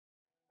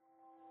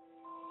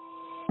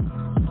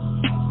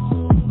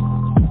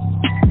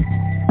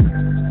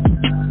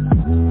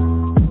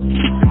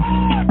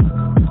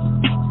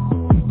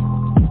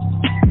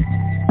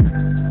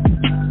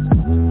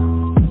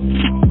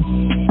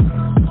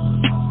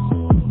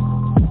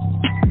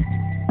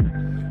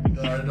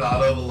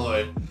Cardano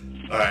Malloy.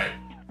 All right,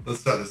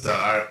 let's start this out.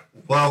 All right,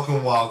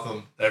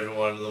 welcome,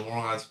 everyone, to the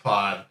Morons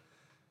Pod.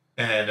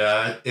 And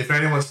if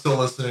anyone's still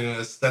listening to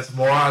this, that's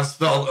Morons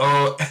spelled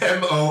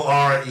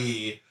Moreons.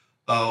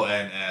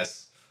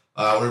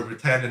 We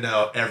pretend to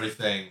know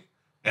everything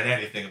and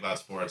anything about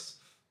sports.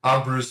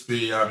 I'm Bruce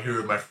B. I'm here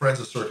with my friends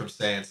of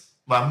circumstance,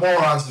 my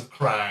morons of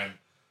crime,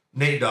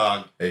 Nate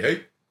Dogg.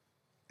 Hey.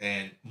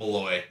 And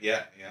Malloy.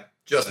 Yeah.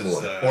 Just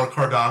Malloy. Or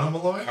Cardano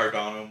Malloy?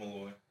 Cardano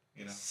Malloy.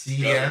 You know.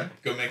 CN?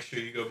 Go make sure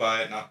you go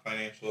buy it, not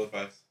financial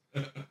advice.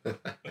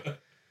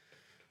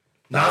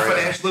 Not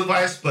financial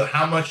advice, but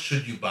how much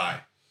should you buy?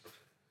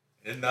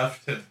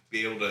 Enough to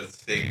be able to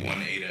stake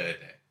 1 ADA a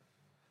day.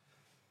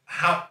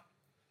 How?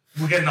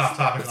 We're getting off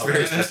topic. It's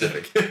very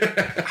specific.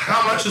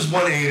 How much is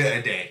 1 ADA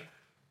a day?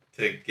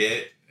 To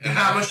get...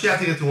 How much do you have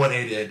to get to 1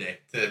 ADA a day?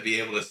 To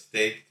be able to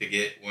stake to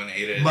get 1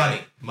 ADA a day?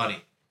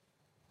 Money.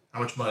 How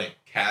much money?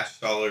 Cash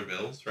dollar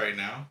bills right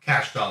now?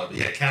 Cash dollar.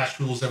 Yeah, cash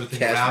rules everything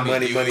Cash around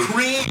money.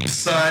 Cream,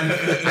 son.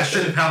 I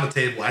shouldn't pound the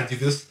table. I do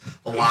this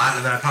a lot,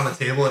 and then I pound the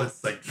table, and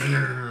it's like...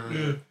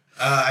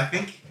 I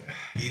think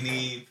you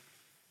need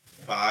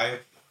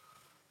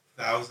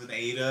 5,000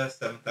 ADA,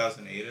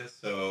 7,000 ADA,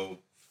 so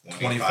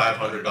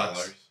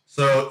 $2,500.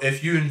 So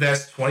if you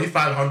invest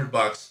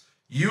 $2,500,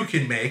 you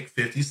can make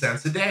 50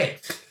 cents a day.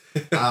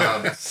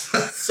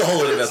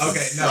 Solid investment.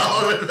 Okay, no.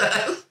 Solid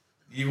investment.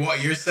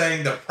 You're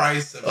saying the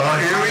price of... Oh,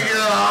 here we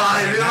go.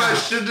 I knew I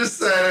shouldn't have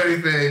said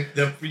anything.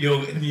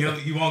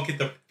 You won't get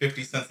the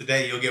 50 cents a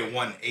day. You'll get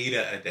 1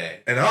 ADA a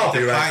day. And I'll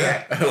be like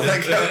that.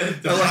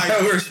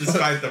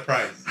 Despite the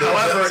price.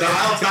 However,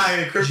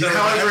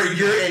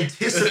 you're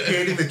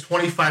anticipating the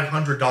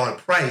 $2,500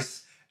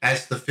 price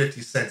as the 50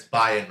 cents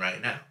buy-in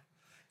right now.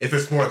 If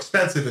it's more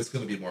expensive, it's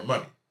going to be more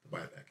money to buy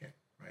that game,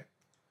 right?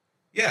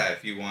 Yeah,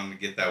 if you want to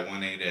get that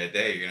 1 ADA a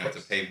day, you're going to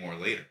have to pay more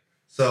later.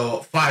 So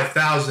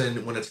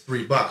 5,000 when it's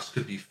 $3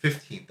 could be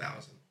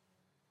 15,000.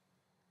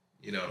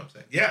 You know what I'm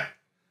saying? Yeah.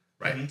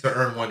 Right. Mm-hmm. To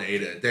earn 1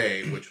 ADA a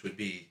day, which would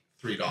be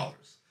 $3.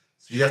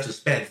 So you have to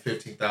spend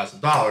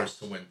 $15,000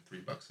 to win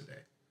 $3 a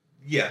day.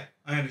 Yeah,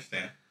 I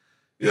understand.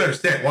 You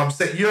understand what I'm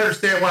saying? You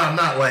understand why I'm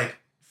not like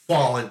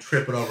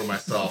tripping over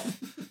myself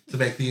to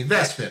make the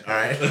investment. All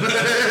right.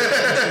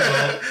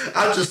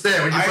 I'm just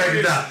saying when you break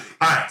it down.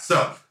 All right.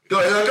 So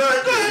go ahead.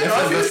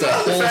 That's a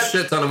whole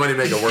shit ton of money to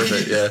make it worth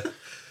it. Yeah.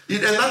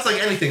 And that's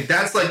like anything.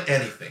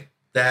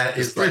 That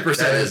is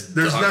 3%.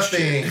 There's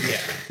nothing.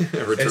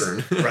 Yeah.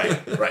 Return.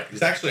 Right.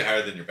 It's actually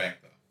higher than your bank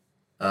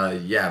though.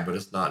 Yeah, but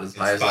it's not as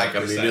high as like a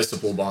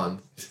municipal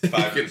bond.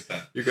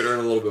 5%. You could earn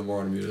a little bit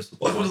more on a municipal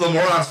bond. Welcome to the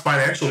Morons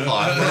Financial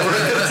Pod. We're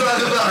going to talk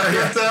about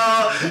crypto.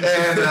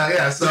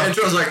 And so. The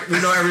intro's like,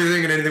 we know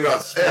everything and anything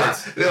about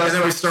sports. Yeah, and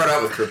then we start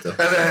out with crypto. And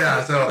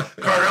then, so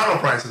Cardano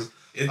prices.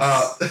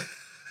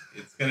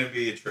 It's going to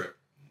be a trip.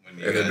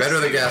 They're better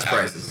than gas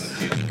prices.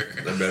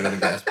 They're better than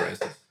gas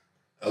prices.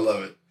 I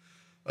love it.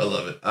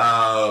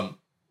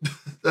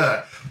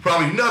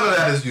 Probably none of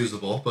that is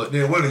usable, but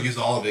we're going to use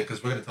all of it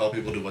because we're going to tell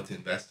people what to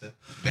invest in.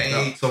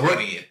 May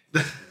 20th,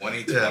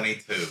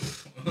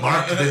 2022.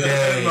 Mark the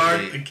day.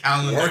 Mark the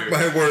calendar. Mark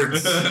my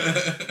words.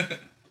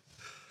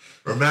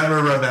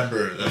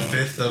 Remember, the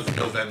 5th of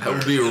November. I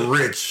will be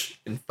rich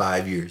in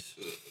 5 years.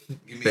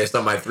 Based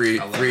on my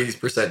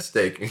 3%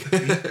 stake in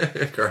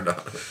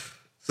Cardano.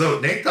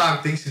 So Nate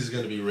Dogg thinks he's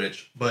going to be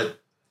rich,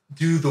 but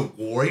do the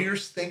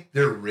Warriors think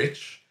they're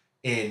rich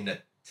in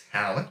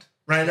talent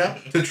right now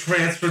to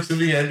transfer to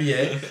the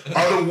NBA?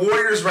 Are the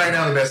Warriors right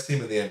now the best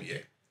team in the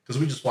NBA? Because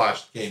we just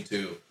watched Game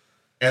 2,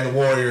 and the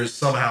Warriors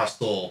somehow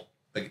stole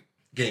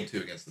Game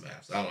 2 against the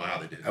Mavs. I don't know how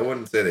they did it. I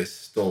wouldn't say they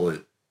stole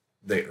it;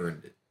 they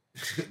earned it.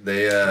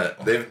 They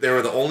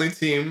were the only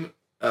team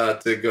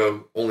to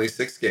go only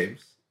 6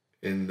 games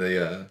in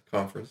the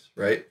conference,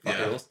 right?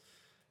 Finals.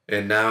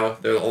 And now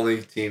they're the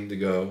only team to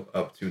go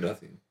up 2-0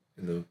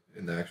 in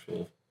the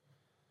actual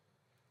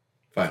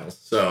finals.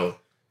 So,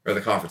 or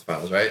the conference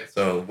finals, right?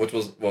 So, what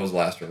was the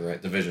last one,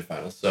 right? Division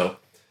finals. So,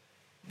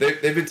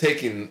 they've been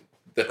taking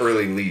the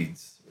early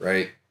leads,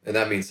 right? And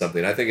that means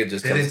something. I think it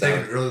just comes down. They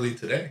didn't take an early lead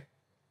today.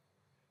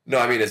 No,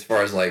 I mean as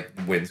far as like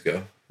wins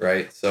go,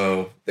 right?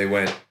 So they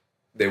won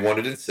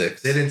it in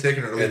 6. They didn't take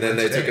an early lead. And then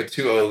they took a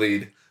 2-0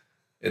 lead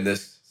in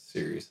this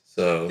series.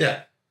 So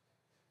yeah,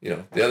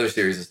 the other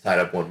series is tied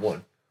up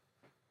 1-1.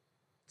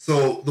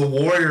 So the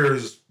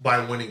Warriors, by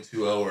winning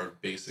 2-0, are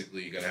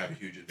basically going to have a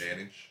huge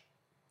advantage.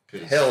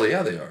 Hell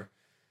yeah, they are.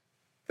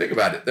 Think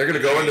about it. They're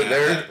going to go into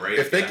there.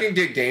 If they can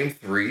get Game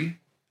 3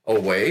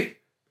 away,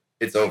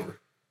 it's over.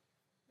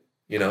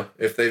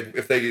 If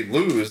they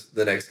lose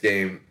the next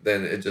game,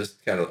 then it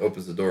just kind of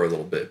opens the door a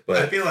little bit.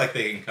 But I feel like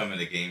they can come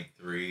into Game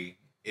 3.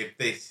 If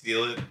they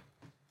steal it,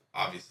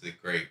 obviously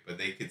great, but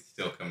they could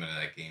still come into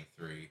that Game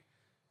 3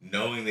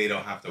 knowing they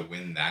don't have to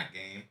win that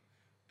game,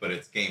 but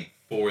it's Game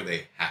 4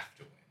 they have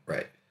to win.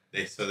 Right.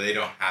 So they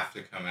don't have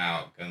to come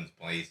out guns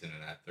blazing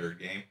in that third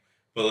game.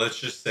 But let's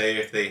just say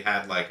if they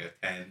had like a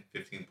 10,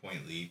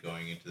 15-point lead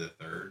going into the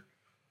third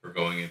or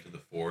going into the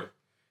fourth,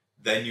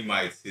 then you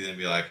might see them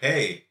be like,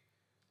 hey,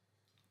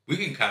 we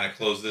can kind of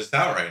close this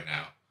out right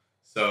now.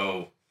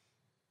 So,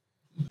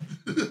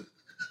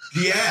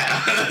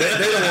 yeah. They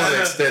don't want to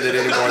extend it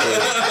anymore than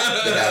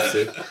they have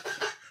to.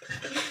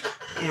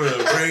 We're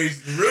going to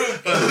raise the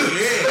roof up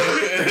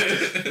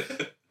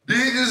here.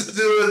 You just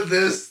doing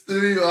this to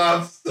me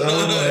off so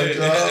much.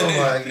 Oh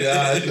my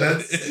gosh,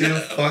 that's too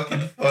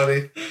fucking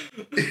funny.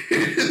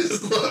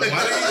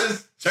 Why don't you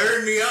just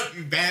turn me up,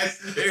 you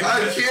bastard?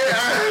 I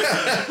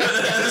can't.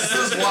 This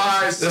is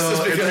why. So This is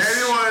if because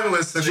anyone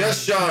listening,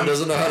 Just Sean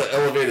doesn't know how to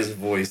elevate his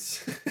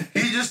voice.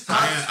 he just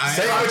talks.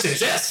 Say it with your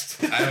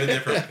chest. I have a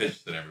different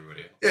pitch than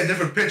everybody else. Yeah,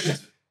 different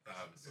pitches.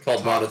 It's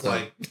called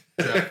monotone.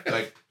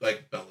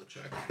 Like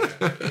Belichick.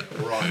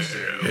 Yeah, we're on the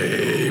same.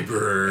 Hey,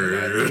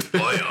 bird.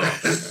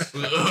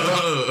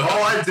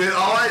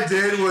 All I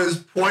did was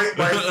point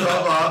my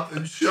thumb up,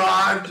 and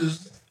Sean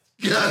just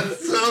got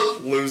so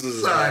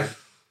Loses sorry. his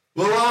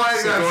Well,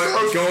 I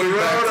got going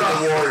back to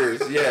up. the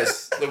Warriors.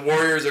 Yes, the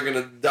Warriors are going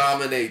to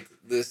dominate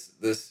this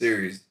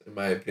series, in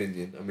my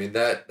opinion. I mean,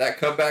 that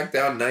comeback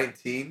down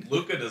 19.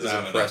 Luka doesn't is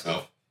have impressive. enough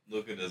help.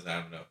 Luka doesn't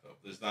have enough help.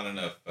 There's not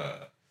enough.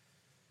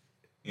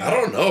 I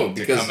don't know to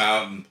because come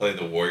out and play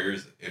the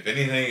Warriors. If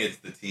anything, it's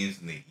the teams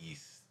in the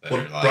East that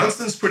Well, are like.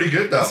 Brunson's pretty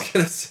good I though. was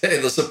going to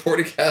say the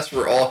supporting cast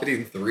were all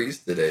hitting threes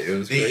today. It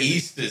was The crazy.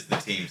 East is the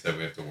teams that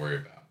we have to worry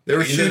about. They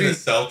were Either shooting- the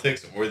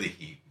Celtics or the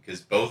Heat,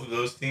 because both of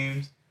those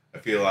teams I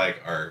feel like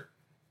are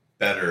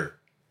better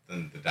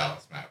than the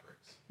Dallas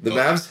Mavericks. The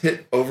Mavs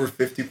hit over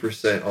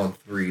 50% on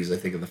threes, I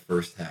think, in the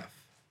first half.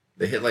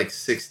 They hit like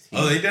 16.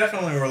 Oh, they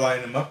definitely were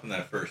lining them up in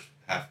that first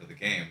half of the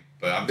game.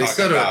 But I'm They talking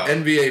set about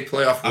an NBA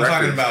playoff I'm record.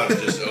 talking about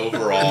just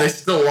overall and they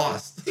still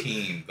lost.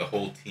 team, the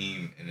whole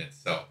team in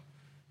itself.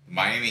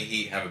 Miami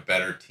Heat have a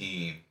better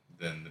team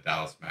than the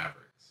Dallas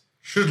Mavericks.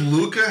 Should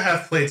Luka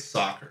have played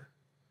soccer?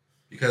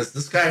 Because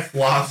this guy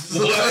flops.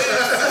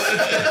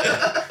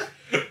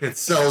 It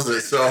sells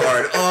it so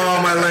hard.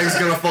 Oh, my leg's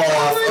gonna fall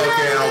off.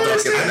 Okay, I'll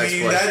dunk it the I next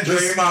mean, play. that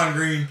Draymond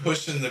Green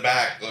push in the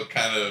back looked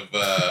kind of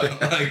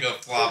like a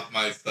flop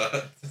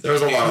myself. There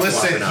was a lot of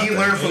Listen, flopping out he there.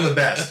 learned from the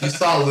best. You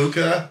saw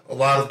Luka a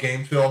lot of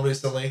game film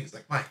recently. He's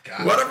like, my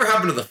God. Whatever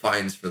happened to the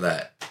fines for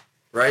that?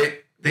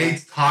 Right? They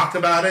talked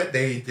about it.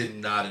 They did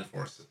not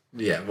enforce it.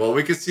 Yeah, well,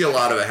 we could see a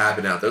lot of it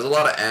happen out. There's a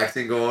lot of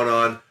acting going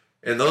on,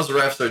 and those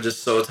refs are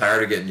just so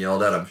tired of getting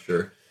yelled at, I'm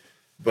sure.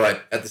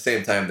 But at the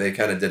same time, they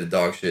kind of did a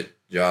dog shit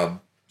job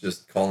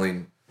just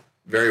calling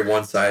very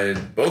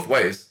one-sided both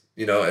ways.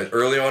 You know,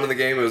 early on in the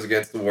game, it was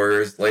against the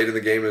Warriors. Late in the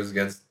game, it was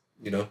against,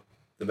 the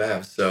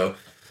Mavs. So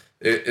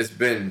it's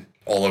been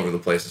all over the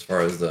place as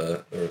far as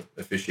the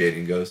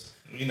officiating goes.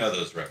 You know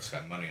those refs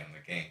got money on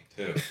the game,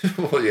 too.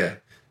 Well, yeah.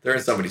 They're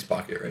in somebody's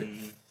pocket, right?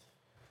 Mm-hmm.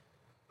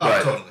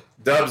 But totally.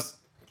 Dubs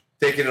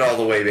taking it all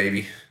the way,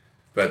 baby.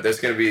 But there's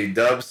going to be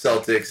Dubs,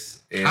 Celtics,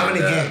 and How many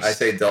games? I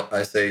say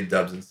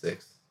Dubs in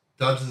 6.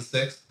 Dubs in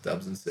 6?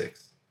 Dubs in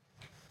 6.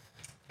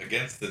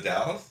 Against the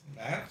Dallas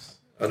Mavs?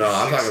 Oh no,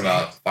 I'm 6 talking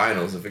about games?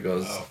 finals. If it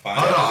goes, Oh, Oh, fine.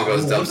 If it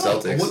goes no, Dubs,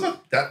 Celtics. what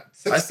about that?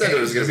 6 I said it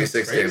was going to be games?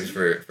 6 Isn't games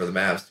crazy? for the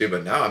Mavs too.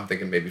 But now I'm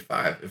thinking maybe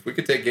 5. If we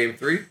could take game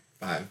 3,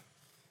 5.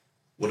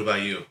 What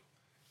about you,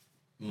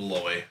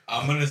 Malloy?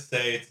 I'm going to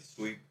say it's a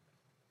sweep.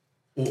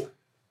 Oh,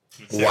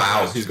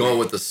 Wow, he's going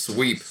with the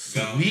sweep.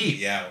 Sweep.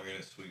 Yeah, we're going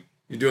to sweep.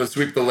 You doing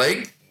sweep the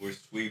leg? We're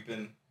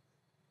sweeping.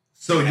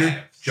 so you're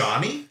Mavs.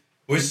 Johnny?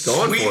 We're He's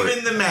going for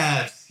sweeping the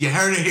Mavs. You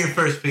heard it here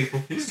first,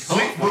 people.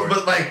 Sweet,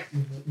 but like,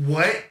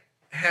 what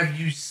have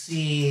you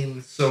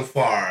seen so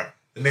far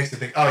that makes you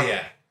think, oh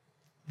yeah,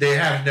 they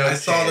have no I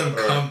saw chance, them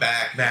or come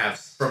back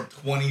Mavs. from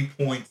 20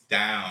 points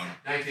down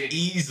 19.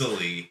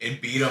 easily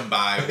and beat them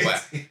by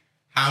what?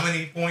 How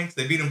many points?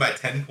 They beat them by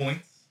 10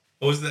 points.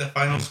 What was the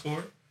final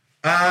score?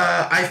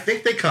 I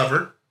think they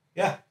covered.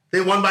 Yeah. They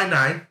won by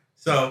 9.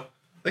 So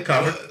They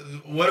covered.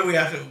 what do we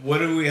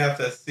have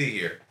to see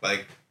here?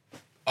 Like,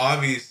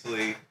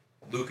 obviously,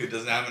 Luka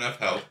doesn't have enough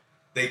help.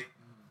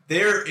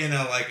 They're in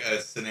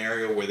a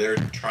scenario where they're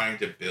trying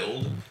to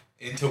build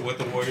into what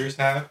the Warriors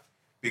have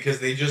because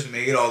they just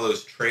made all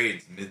those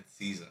trades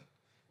mid-season.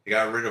 They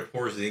got rid of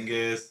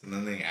Porzingis and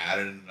then they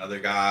added another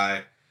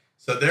guy.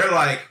 So they're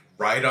like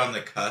right on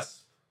the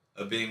cusp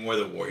of being where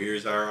the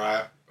Warriors are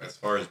at as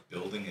far as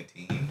building a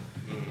team.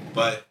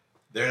 But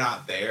they're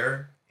not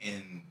there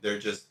and they're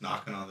just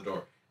knocking on the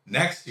door.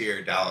 Next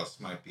year, Dallas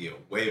might be a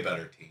way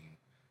better team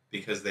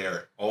because they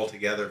are all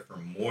together for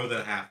more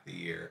than half the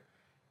year.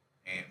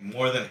 And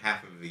more than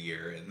half of the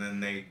year, and then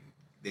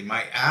they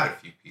might add a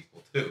few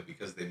people too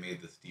because they made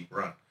this deep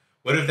run.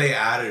 What if they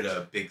added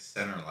a big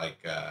center like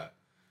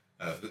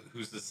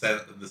who's the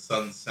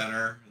Suns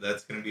center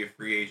that's going to be a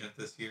free agent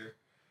this year?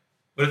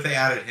 What if they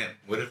added him?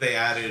 What if they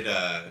added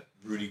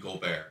Rudy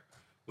Gobert?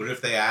 What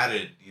if they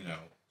added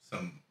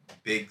some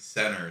big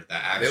center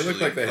that actually? They look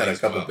like they had a plays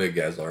couple well? big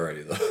guys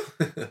already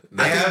though.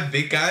 They have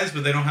big guys,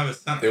 but they don't have a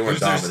center. They weren't Who's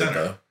their dominant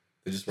center? though.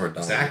 They just weren't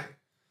dominant. Exactly.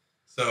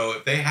 So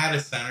if they had a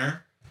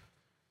center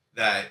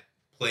that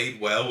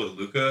played well with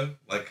Luka,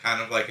 like kind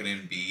of like an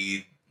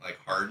Embiid, like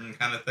Harden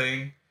kind of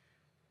thing,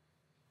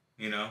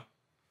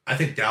 I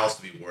think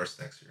Dallas will be worse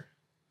next year.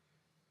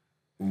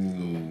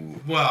 Ooh.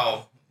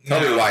 Well,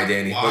 Tell me why,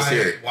 Danny. Let's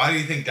hear it. Why do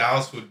you think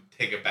Dallas would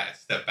take a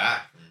step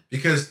back from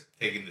Because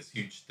taking this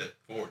huge step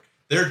forward?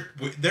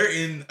 They're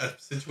in a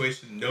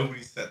situation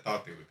nobody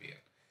thought they would be in.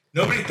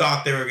 Nobody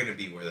thought they were going to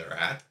be where they're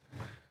at.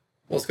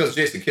 Well, it's because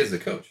Jason Kidd's the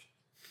coach.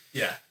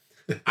 yeah,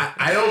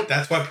 I don't.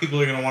 That's why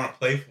people are going to want to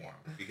play for him,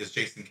 because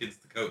Jason Kidd's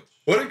the coach.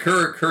 What did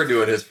Kerr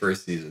do in his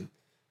first season?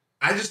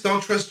 I just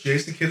don't trust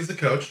Jason Kidd as a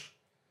coach.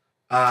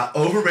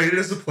 Overrated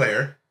as a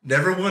player.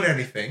 Never won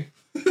anything.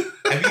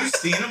 Have you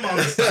seen him on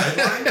the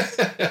sidelines?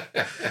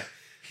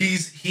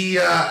 He's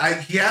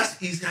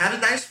had a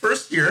nice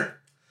first year,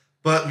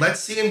 but let's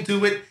see him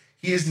do it.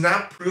 He has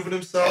not proven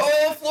himself.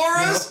 Oh,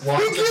 Flores! You know,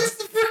 Who gets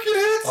the freaking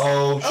hits?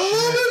 Oh, I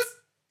love it!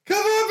 Come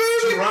on,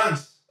 baby! 2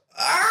 runs.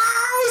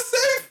 Ah,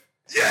 safe!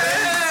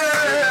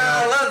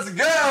 Yeah! Let's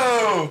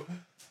go!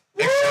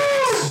 Woo!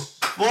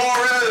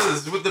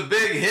 Flores with the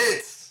big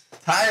hits.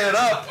 Tie it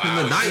up in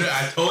the ninth.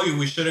 I told you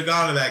we should have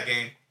gone to that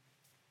game.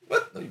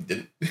 What? No, you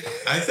didn't.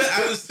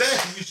 I was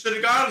saying we should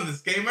have gone to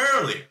this game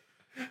earlier.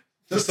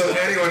 Just so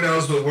anyone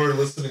knows what we're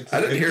listening to.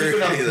 I didn't hear If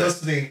you're any not of that.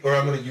 listening, or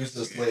I'm going to use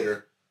this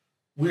later.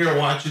 We are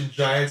watching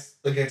Giants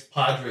against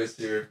Padres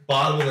here.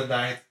 Bottom of the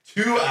ninth.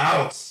 2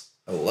 outs.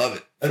 I love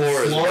it. And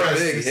Flores with a Flores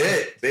big is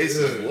hit.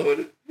 Bases dude.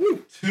 loaded.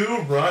 Woo. 2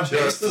 run.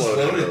 Just Bases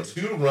loaded. loaded.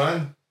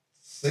 2-run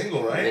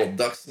single, A right? little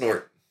duck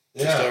snort.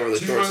 Yeah. over the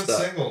 2-run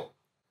shortstop. single.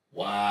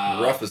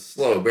 Wow. Rough is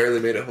slow. Barely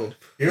made it home.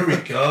 Here we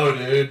go,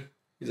 dude.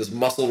 He just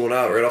muscled one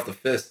out right off the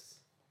fists.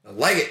 I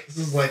like it. This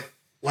is like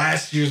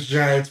last year's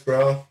Giants,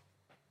 bro.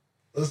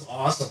 This is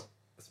awesome.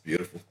 That's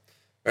beautiful.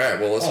 All right,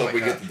 well, let's Oh hope my we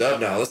God. get the dub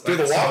now. Let's do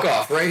the That's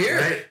walk-off right here.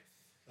 Right?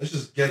 Let's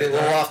just get Get it a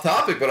little done. off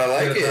topic, but I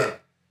like Get it. done.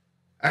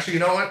 Actually, you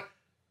know what?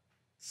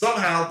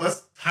 Somehow,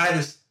 let's tie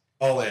this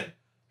all in.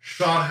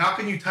 Sean, how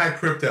can you tie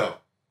crypto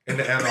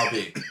into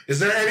MLB? Is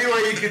there any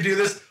way you could do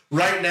this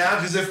right now?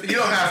 Because if you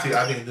don't have to,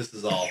 I mean, this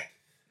is all.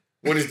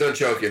 When he's done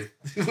choking.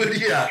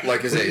 Yeah.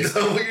 Like his ace.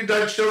 When you're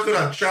done choking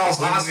on Charles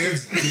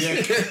Hoskins'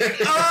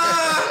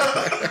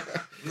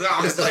 Ah!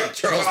 It's like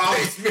Charles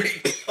Pace me.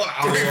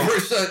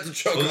 3% to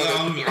choke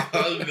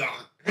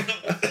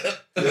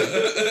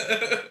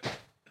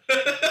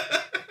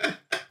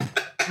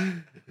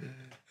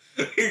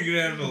You're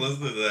gonna have to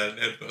listen to that in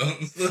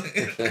headphones.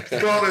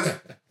 Well, there's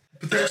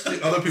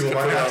potentially other people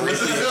might have to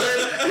listen to it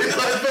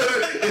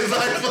if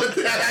I put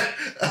that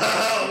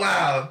out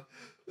loud.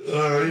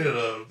 Or, you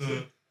know.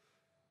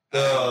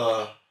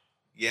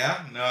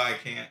 Yeah, no, I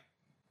can't.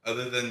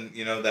 Other than,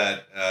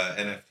 that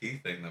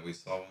NFT thing that we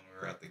saw when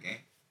we were at the game.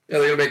 Yeah,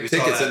 they're going to We make saw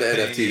tickets that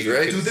into thing. NFTs,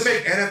 right? Dude, they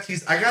make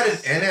NFTs. I got an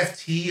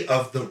NFT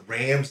of the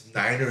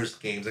Rams-Niners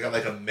games. I got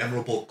like a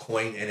memorable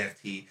coin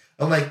NFT.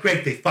 I'm like,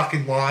 great, they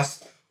fucking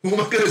lost. Who am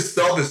I going to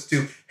sell this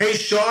to? Hey,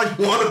 Sean,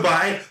 you want to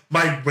buy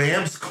my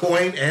Rams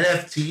coin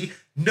NFT?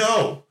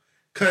 No.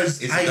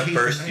 Because Is it the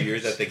first year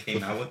that they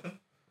came out with them?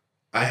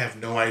 I have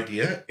no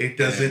idea. It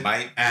doesn't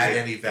add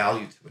any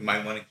value to You it.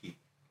 might want to keep.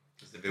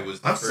 Because if it was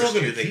the I'm still first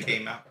gonna year they keep it.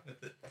 came out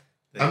with it,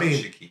 then you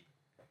should keep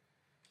it.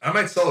 I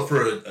might sell it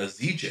for a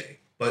ZJ,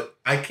 but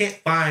I can't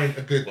find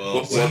a good Well,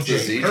 what's the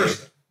ZJ?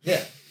 person.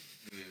 Yeah.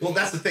 Well,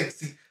 that's the thing.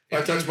 See,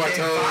 I touch my toes.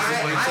 I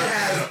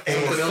have a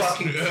Something else.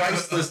 fucking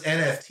priceless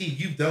NFT.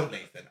 You don't,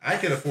 Nathan. I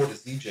can afford a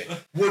ZJ.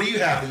 What do you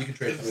have that you can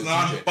trade for It's a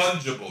not ZJ?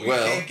 fungible.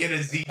 Well, you can't get a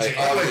ZJ.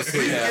 I obviously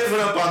We've have. given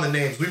up on the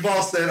names. We've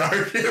all said our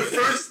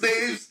first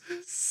names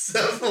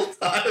several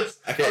times.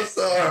 Okay. I'm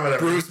sorry, whatever.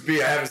 Bruce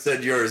B, I haven't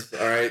said yours,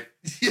 all right?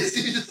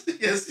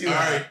 Yes, you All are.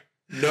 right.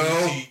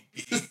 No.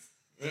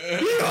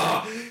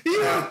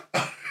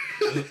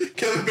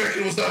 Kevin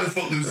Bacon was not in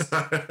Footloose.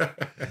 All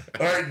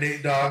right,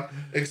 Nate Dogg,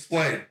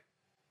 explain.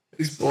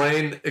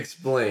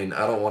 Explain.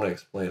 I don't want to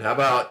explain. How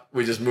about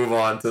we just move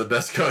on to the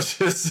best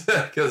coaches?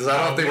 Because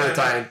I don't think we're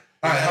tying.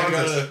 All right, how How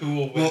about this? who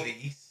will win the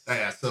East?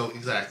 Yeah, so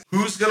exactly.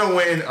 Who's gonna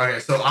win? Okay,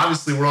 so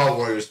obviously we're all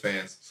Warriors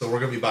fans, so we're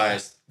gonna be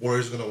biased.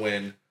 Warriors are gonna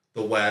win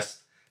the West,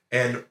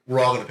 and we're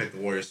all gonna pick the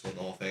Warriors to win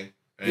the whole thing.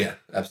 Right? Yeah,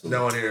 absolutely.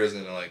 No one here is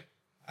gonna like.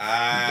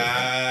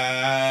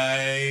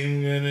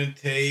 I'm gonna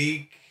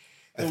take.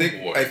 I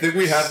think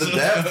we have the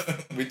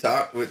depth. We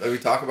talk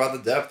about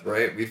the depth,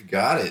 right? We've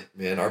got it,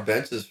 man. Our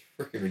bench is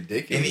freaking And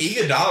ridiculous.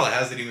 Iguodala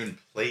hasn't even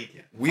played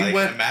yet.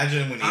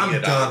 Imagine when I'm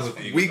done with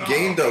with Iguodala. We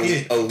gained a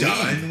lead.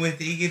 Done with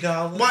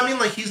Iguodala. Well, I mean,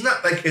 like he's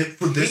not like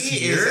for this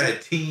He year. is a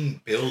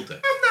team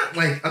builder.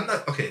 I'm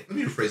not. Okay, let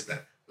me rephrase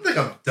that.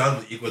 I'm done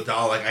with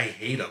Iguodala. Like I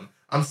hate him.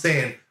 I'm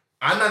saying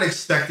I'm not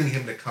expecting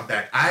him to come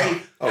back.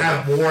 I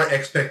have more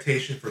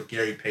expectation for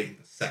Gary Payton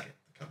II to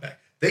come back.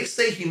 They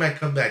say he might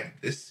come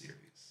back this series.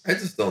 I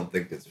just don't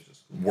think it's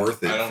just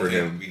worth it I don't for think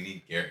him. we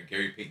need Gary.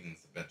 Gary Payton's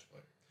the bench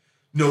player.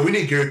 No, we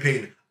need Gary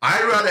Payton.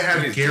 I'd rather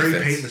have We need Gary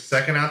defense.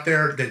 Payton II out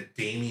there than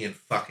Damian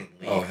fucking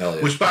Lee. Oh, hell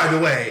yeah. Which, by the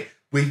way,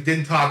 we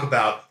didn't talk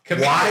about.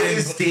 Why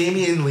is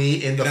Damian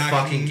Lee in the Not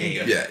fucking Kaminga.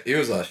 game? Yeah, it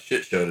was a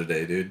shit show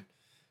today, dude.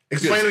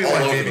 Explain to me All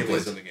why over the Damian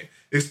place. Lee's in the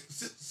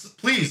game.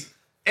 Please,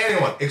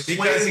 anyone, explain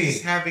Because to me.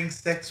 he's having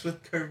sex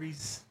with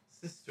Curry's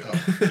sister.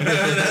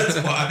 That's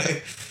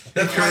why.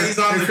 That's why he's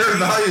on the Kurt team.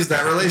 values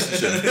that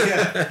relationship.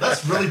 Yeah,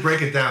 let's really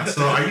break it down.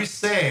 So, are you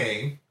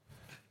saying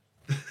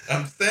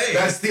I'm saying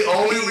That's the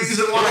only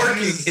reason why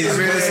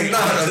he's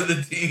not to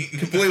the team.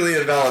 Completely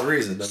invalid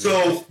reason.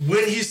 So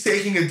when he's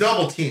taking a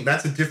double team,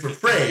 that's a different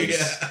phrase.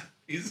 Yeah,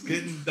 he's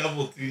getting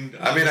double teamed.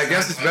 I mean, I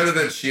guess it's better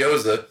than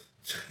Chioza.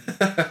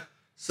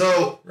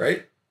 So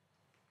right?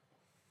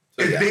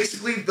 So, it's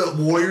basically the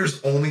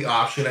Warriors' only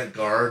option at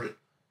guard,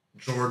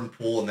 Jordan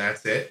Poole, and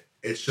that's it.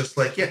 It's just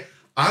like, yeah,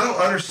 I don't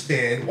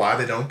understand why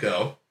they don't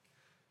go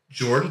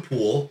Jordan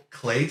Poole,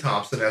 Klay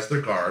Thompson as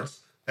their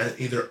guards, and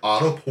either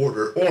Otto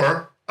Porter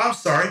or, I'm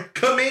sorry,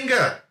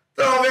 Kuminga.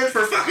 Throw him in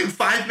for fucking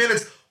 5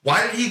 minutes.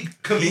 Why did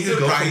Kuminga He's a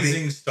go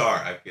rising star,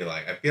 I feel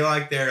like. I feel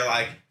like they're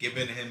like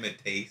giving him a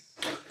taste.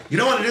 You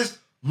know what it is?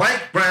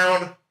 Mike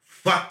Brown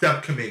fucked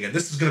up Kuminga.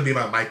 This is going to be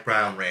my Mike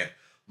Brown rant.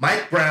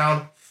 Mike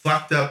Brown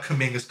fucked up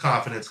Kuminga's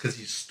confidence because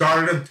he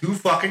started him 2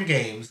 fucking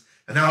games,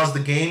 and that was the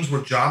games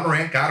where John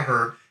Morant got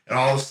hurt, and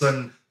all of a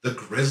sudden the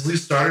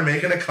Grizzlies started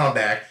making a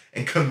comeback,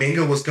 and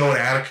Kuminga was going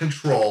out of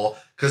control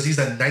because he's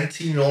a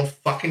 19-year-old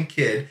fucking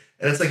kid.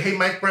 And it's like, hey,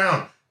 Mike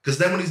Brown, because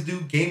then when he's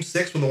due game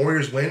 6 when the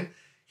Warriors win,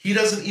 he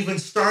doesn't even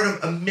start him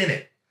a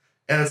minute.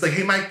 And it's like,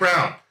 hey, Mike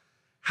Brown,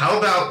 how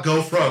about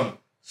go from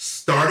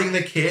starting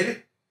the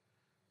kid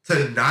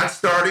to not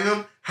starting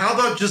him? How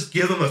about just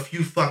give him a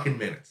few fucking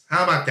minutes?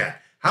 How about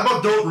that? How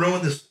about don't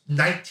ruin this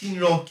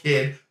 19-year-old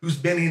kid who's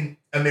been in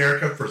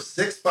America for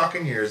 6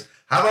 fucking years?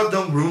 How about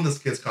don't ruin this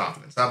kid's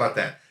confidence? How about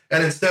that?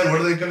 And instead,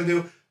 what are they going to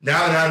do?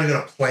 Now they're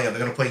going to play him.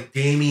 They're going to play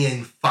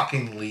Damian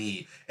fucking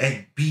Lee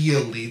and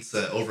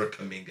Bielitsa over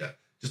Kuminga.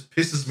 Just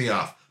pisses me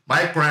off.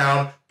 Mike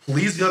Brown,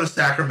 please go to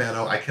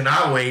Sacramento. I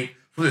cannot wait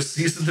for the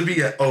season to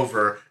be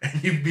over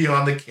and you be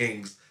on the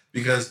Kings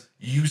because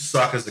you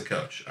suck as a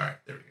coach. All right,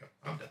 there we go.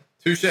 I'm done.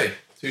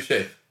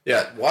 Touche.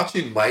 Yeah,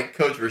 watching Mike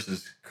coach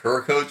versus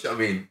Kerr coach, I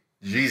mean,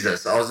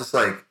 Jesus. I was just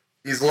like,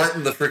 he's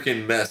letting the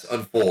freaking mess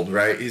unfold,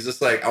 right? He's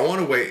just like, I want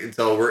to wait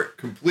until we're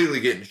completely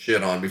getting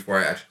shit on before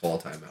I actually call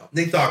a timeout.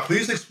 Nick Dog,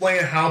 please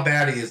explain how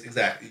bad he is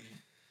exactly.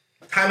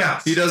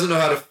 Timeouts. He doesn't know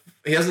how to.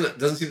 He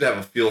doesn't seem to have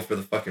a feel for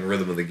the fucking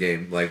rhythm of the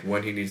game, like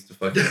when he needs to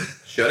fucking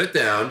shut it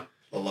down.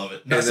 I love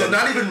it. No, so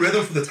not even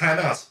rhythm for the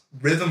timeouts,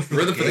 rhythm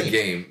for the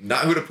game.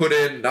 Not who to put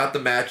in, not the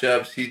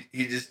matchups. He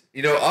just,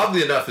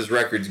 oddly enough, his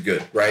record's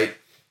good, right?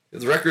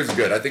 His record's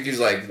good. I think he's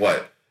like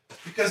what?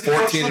 Because he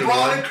 14 and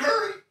 1 and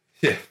Curry.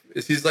 Yeah,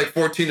 he's like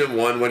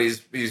 14-1 when he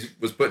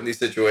was put in these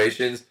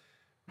situations.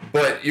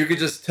 But you could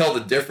just tell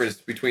the difference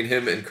between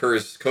him and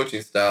Kerr's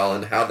coaching style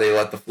and how they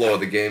let the flow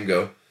of the game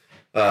go.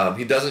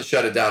 He doesn't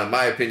shut it down, in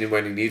my opinion,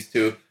 when he needs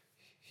to.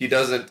 He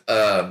doesn't,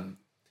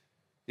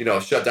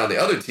 shut down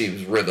the other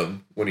team's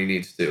rhythm when he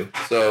needs to.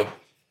 So,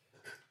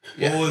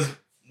 yeah. Well,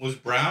 was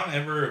Brown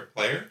ever a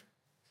player?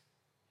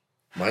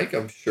 Mike,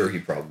 I'm sure he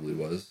probably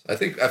was. I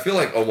feel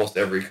like almost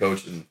every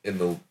coach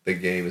in the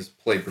game has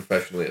played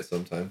professionally at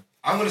some time.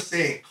 I'm going to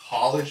say in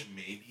college,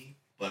 maybe,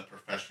 but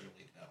professionally,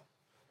 no.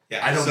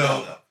 Yeah, I don't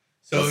know, though.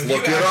 So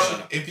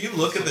if you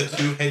look at the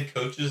 2 head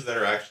coaches that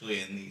are actually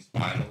in these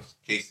finals,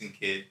 Jason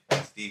Kidd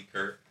and Steve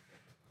Kerr,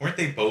 weren't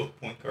they both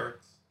point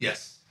guards?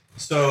 Yes.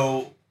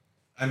 So,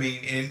 I mean,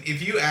 and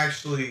if you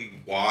actually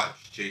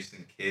watch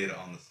Jason Kidd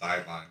on the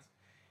sidelines,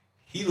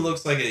 he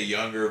looks like a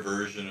younger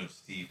version of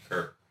Steve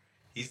Kerr.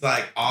 He's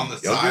like on the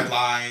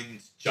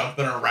sidelines,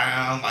 jumping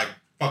around, like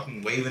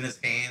fucking waving his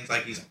hands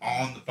like he's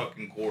on the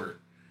fucking court.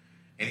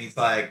 And he's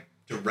like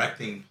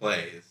directing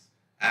plays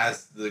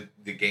as the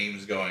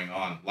game's going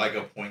on, like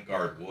a point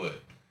guard would.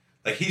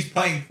 Like he's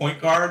playing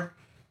point guard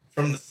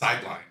from the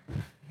sideline,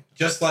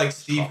 just like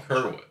Steve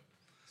Kerr would.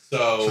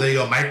 So there you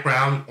go. Mike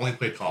Brown only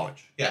played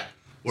college. Yeah.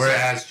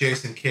 Whereas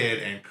Jason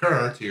Kidd and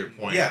Kerr, to your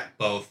point,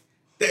 both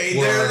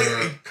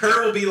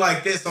Kerr will be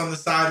like this on the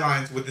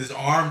sidelines with his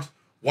arms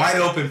wide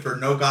open for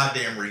no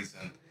goddamn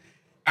reason,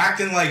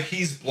 acting like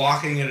he's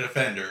blocking a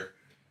defender,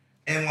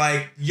 and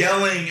like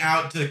yelling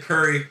out to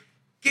Curry,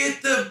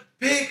 "Get the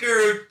pick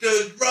or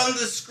to run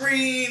the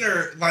screen,"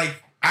 or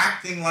like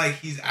acting like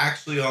he's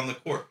actually on the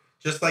court,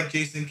 just like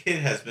Jason Kidd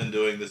has been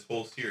doing this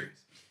whole series.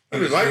 I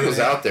mean, Mike was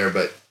out there,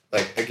 but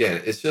like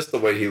again, it's just the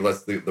way he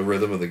lets the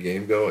rhythm of the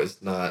game go. It's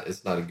not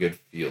a good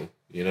feel.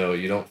 You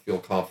don't feel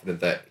confident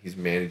that he's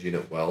managing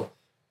it well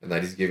and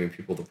that he's giving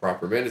people the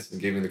proper minutes and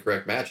giving the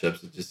correct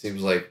matchups. It just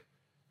seems like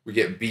we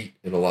get beat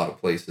in a lot of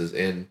places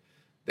and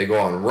they go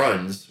on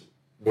runs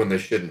when they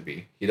shouldn't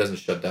be. He doesn't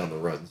shut down the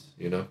runs,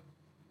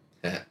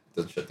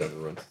 doesn't shut down the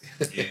runs.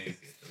 Yeah, he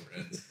gets the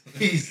runs.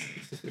 He's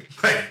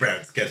Mike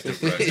Brown's gets the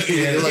runs.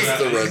 He lets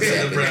the runs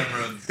happen. The Brown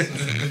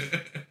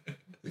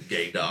runs.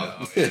 Gay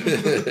dog. No,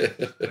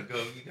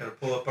 you gotta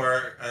pull up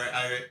our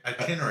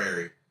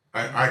itinerary.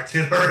 Our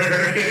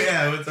itinerary.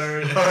 Yeah, what's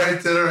our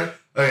itinerary?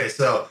 Okay,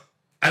 so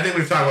I think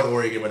we've talked about the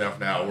Warrior game enough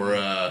now.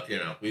 We're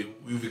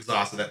we've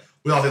exhausted that.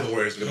 We all think the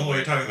Warriors are going to win.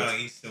 We're talking about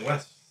East and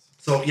West.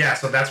 So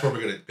so that's where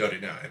we're going to go to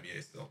now.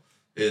 NBA still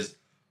is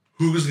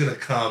who's going to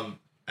come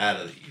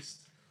out of the East.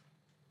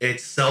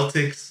 It's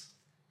Celtics.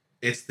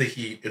 It's the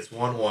Heat. It's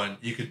 1-1.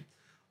 You could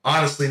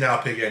honestly now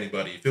pick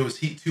anybody. If it was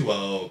Heat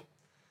 2-0,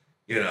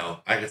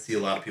 I could see a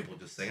lot of people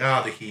just saying,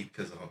 the Heat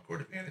because of home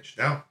court advantage.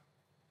 Now,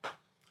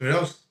 who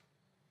knows?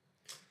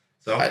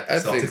 So I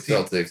think Celtics team.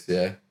 Celtics.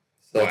 Yeah,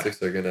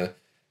 Celtics are gonna.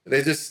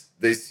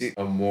 They see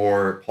a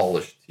more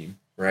polished team,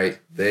 right?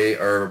 They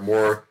are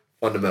more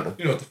fundamental.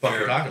 You know what the fuck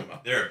you're talking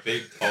about. They're a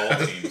big, tall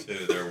team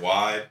too. They're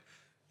wide.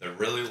 They're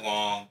really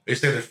long. Are you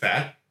saying they're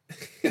fat?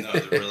 No,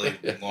 they're really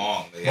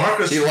long.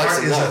 Marcus He likes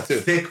Smart them is long, a too.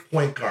 thick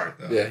point guard,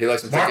 though. Yeah, he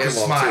likes them Marcus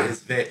long Smart too. is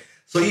thick.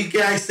 So you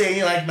guys saying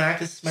you like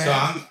Marcus Smart?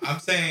 So I'm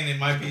saying it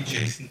might be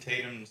Jason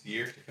Tatum's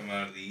year to come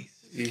out of the East.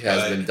 He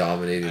has been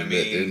dominating I a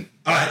bit, mean, dude.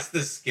 that's the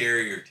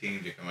scarier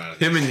team to come out of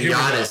the Him and East. Here we go.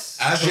 Giannis.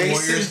 As a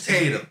Warriors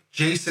team,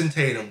 Jason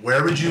Tatum.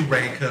 Where would you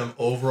rank him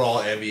overall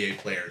NBA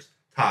players?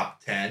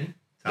 Top 10?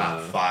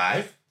 Top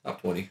 5?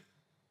 Top 20.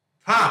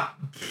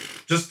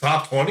 Just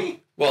top 20?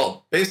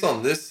 Well, based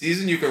on this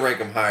season, you can rank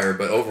him higher,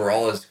 but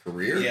overall his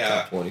career, Yeah.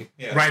 top 20.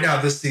 Yeah. Right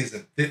now, this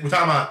season. We're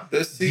talking about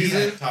This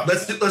season, top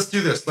Let's 10.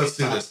 do this. Let's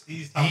do this.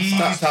 He's top These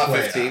 5. top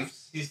playoffs. 15.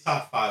 He's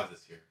top 5 this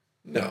year.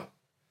 no.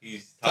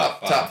 He's Top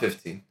 5. top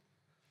 15.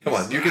 Come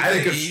on, you can I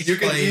think think of he's you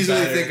can played easily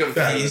better. think of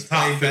Yeah, He's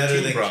top played better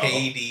 15, than bro.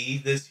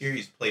 KD this year.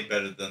 He's played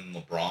better than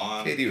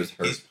LeBron. KD was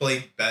hurt. He's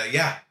played better.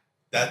 Yeah,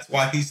 that's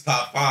why he's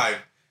top 5.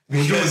 We're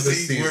doing Because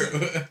this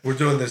we're- We're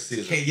doing this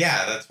season. Okay,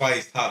 yeah, that's why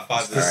he's top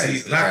 5 this All right.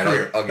 season. Not All right,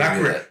 career. I'll give Not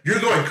you career. that. You're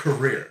going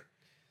career.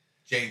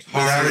 James Is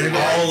that Harden,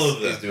 what it all is?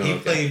 of them. He's doing He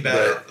okay. played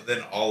better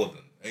than all of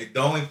them. The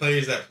only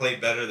players that played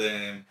better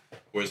than him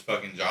was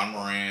fucking John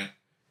Morant,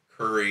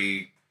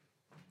 Curry,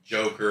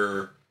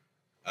 Joker.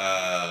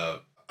 All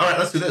right,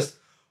 let's do this.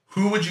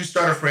 Who would you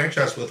start a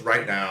franchise with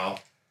right now?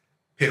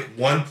 Pick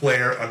one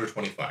player under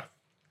 25.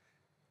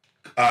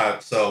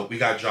 So we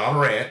got John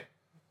Morant.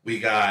 We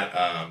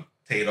got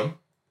Tatum.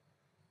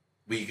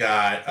 We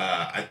got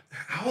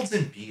how old's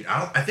Embiid?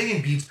 I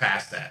think Embiid's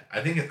past that.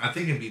 I think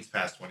Embiid's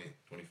past 20,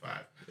 25.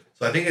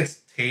 So I think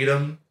it's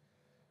Tatum.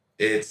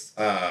 It's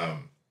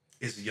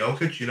is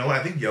Jokic. You know what?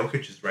 I think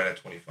Jokic is right at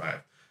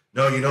 25.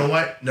 No, you know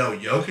what? No,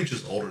 Jokic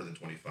is older than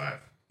 25.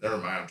 Never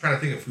mind. I'm trying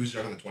to think of who's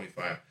younger than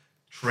 25.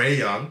 Trae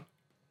Young,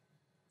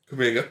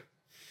 Kuminga.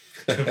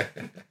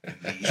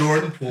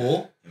 Jordan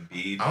Poole.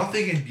 Embiid, I don't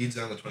think Embiid's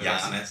younger than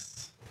 25.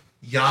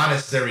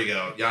 Giannis. There we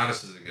go.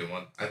 Giannis is a good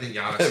one. I think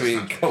Giannis. I is mean,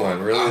 not come on,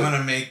 25. really? I'm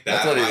gonna make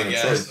that That's not my even a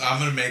guess. choice. I'm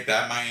gonna make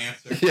that my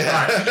answer.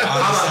 Yeah.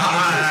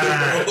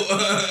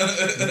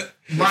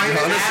 Mine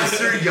Giannis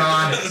after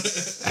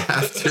Giannis.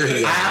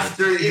 After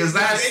After, because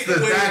that's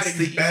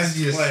the best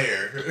easiest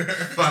player.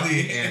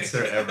 fucking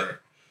answer ever.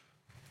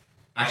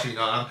 Actually,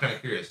 no, I'm kind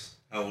of curious.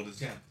 How old is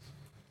Giannis?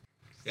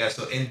 Yeah,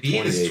 so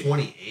Embiid is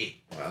 28.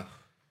 Wow.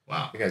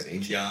 Wow. That guy's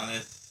ancient.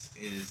 Giannis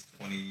is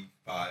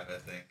 25, I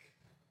think.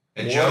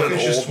 And What an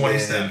Jokic is old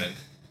 27. man.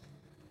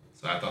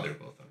 So I thought they were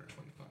both under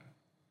 25.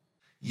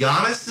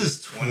 Giannis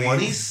is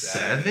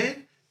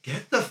 27?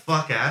 Get the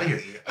fuck out of here.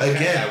 Okay,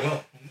 Again, I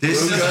will.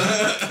 this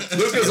Luka-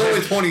 Luka's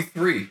only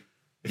 23.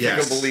 If Yes.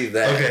 you can believe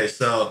that. Okay,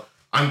 so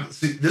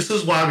this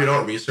is why we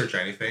don't research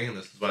anything, and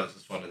this is why this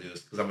is fun to do this,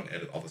 because I'm going to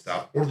edit all this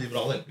out or leave it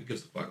all in. Who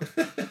gives a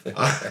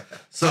fuck?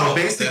 So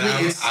basically,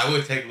 then it's I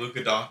would take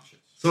Luka Doncic.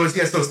 so it's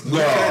Luka,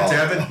 No.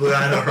 Devin,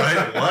 I know,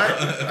 right?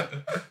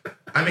 What?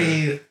 I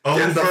mean, Get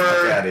the fuck out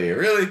over of here.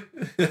 Really?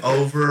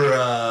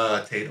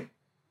 Tatum.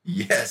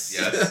 Yes.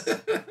 Yes.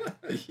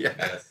 Yeah.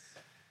 Yes.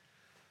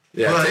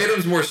 Yeah, But-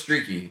 Tatum's more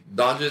streaky.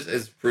 Doncic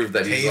has proved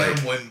that he's Tatum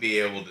like wouldn't be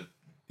able to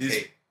he's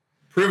take.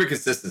 proven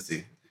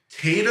consistency.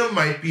 Tatum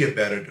might be a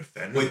better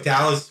defender. Would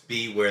Dallas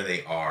be where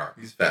they are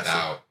He's faster.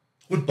 without?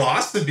 Would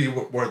Boston be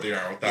where they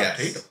are without Yes.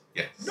 Tatum?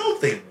 Yes. No,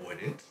 they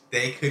wouldn't.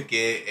 They could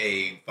get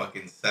a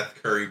fucking Seth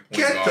Curry point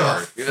Get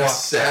guard. the Yeah, fuck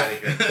Seth out of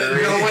here. Curry.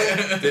 You know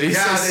what? Did he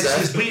Yeah, say this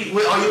Seth? is, we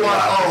oh, you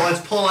want, oh,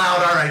 let's pull out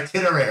our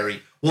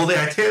itinerary. Well, the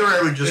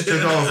itinerary just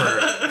took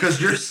over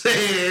because you're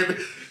saying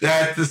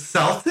that the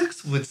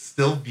Celtics would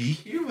still be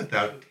here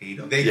without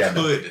Tatum. They Yeah,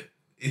 no. could.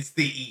 It's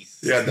the East.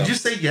 Yeah, Did you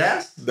say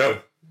yes? No.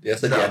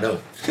 Yes, No. yeah,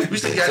 no. We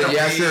said yeah, no.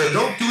 Yeah, sure.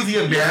 Don't do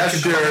the American. Yeah,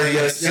 sure, comment.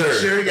 yes, Yeah, sir.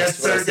 sure, yes,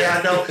 That's what I sir. Yeah,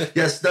 said. no,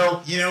 yes,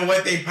 no. You know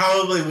what? They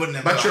probably wouldn't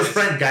have. But your done it.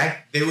 friend,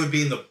 guy, They would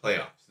be in the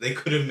playoffs. They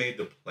could have made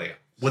the playoffs.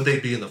 would they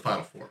be in the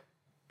Final Four?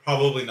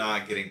 Probably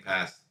not getting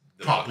past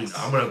the Probably Bucks.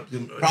 not. I'm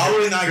gonna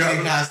Probably not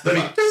getting past the Let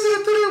me- Bucks.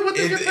 Would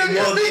they If- get past-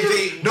 well, they if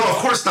do. they- No, of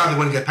course not. They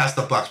wouldn't get past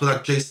the Bucks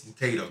without Jason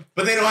Tatum.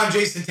 But they don't have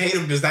Jason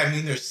Tatum. Does that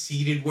mean they're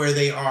seated where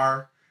they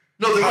are?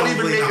 No, they wouldn't even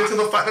Probably make not. it to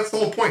the final. That's the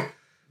whole point.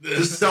 The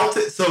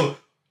Celtics. So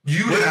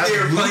you'd What if have they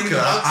were playing the Luka.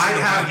 Bucks in I'd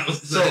the have.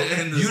 finals So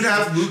and the you'd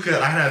have Luka.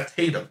 I'd have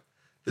Tatum.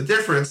 The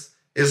difference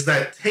is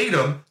that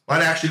Tatum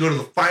might actually go to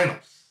the finals.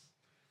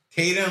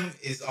 Tatum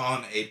is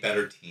on a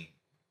better team.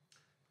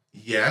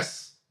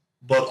 Yes,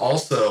 but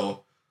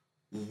also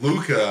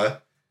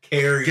Luka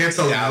Carries gets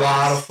a Dallas.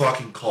 lot of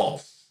fucking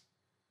calls.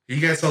 He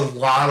gets a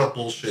lot of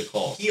bullshit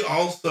calls. He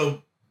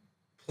also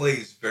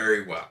plays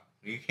very well.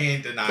 You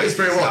can't deny. Plays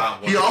very he's well.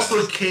 not one He of the also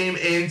best. came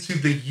into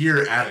the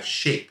year out of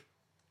shape.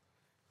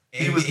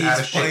 He And was he's out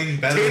of playing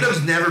shape. better.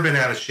 Tatum's never been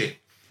out of shape.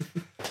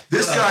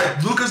 This guy,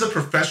 Luka's a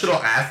professional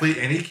athlete,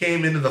 and he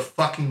came into the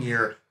fucking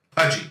year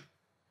pudgy.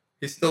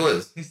 He still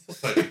is. He's still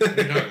playing. What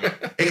are you talking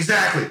about?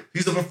 Exactly.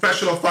 He's a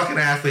professional fucking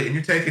athlete, and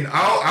you're taking,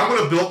 I'm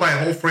going to build my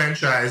whole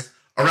franchise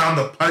around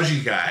the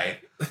pudgy guy.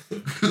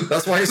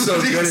 That's why he's so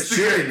good at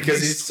shooting,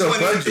 because he's so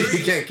pudgy.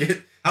 He can't get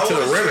to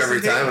the rim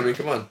every time. I mean,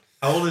 come on.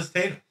 How old is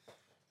Tatum?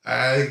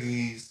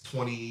 He's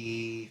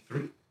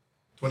 23.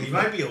 25. He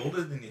might be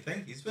older than you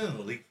think. He's been in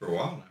the league for a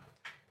while now.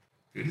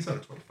 Dude, he's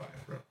under 25,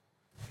 bro.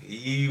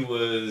 He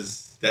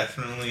was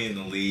definitely in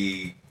the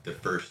league the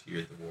first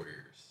year of the Warriors.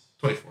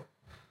 24.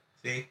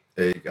 See?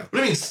 There you go. What do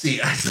you mean,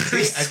 see? I said I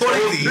he's told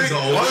you 23. he's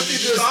old. Why don't you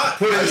just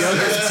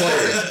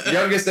put in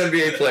youngest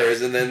NBA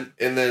players, and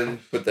then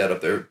put that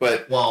up there?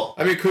 But Well,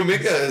 I mean,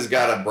 Kuminga has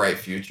got a bright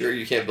future.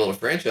 You can't build a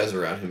franchise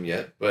around him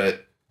yet,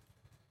 but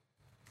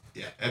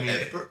yeah, I mean,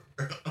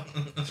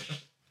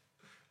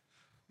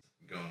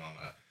 going on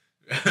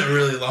a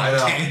really long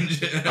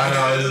tangent. I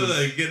know.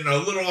 Like getting a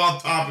little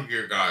off topic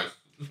here, guys.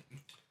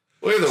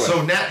 well, either way,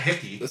 so Nat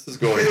Hickey. this is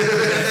going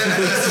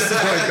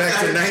back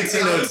to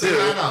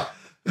 1902.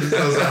 This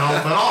doesn't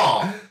help at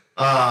all.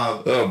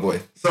 Oh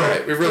boy! So all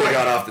right, we really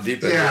got off the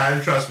deep end. Yeah,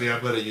 and trust me,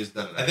 I'm going to use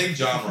none of that. I think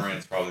John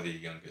Morant's probably the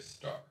youngest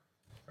star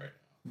right now.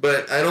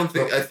 But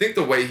I think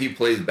the way he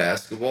plays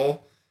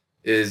basketball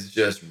is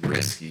just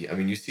risky. I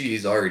mean, you see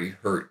he's already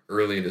hurt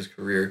early in his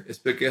career. It's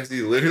because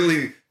he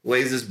literally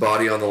lays his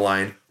body on the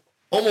line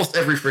almost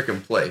every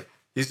freaking play.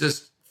 He's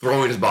just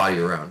throwing his body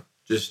around,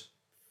 just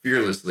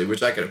fearlessly,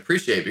 which I can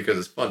appreciate because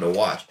it's fun to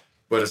watch,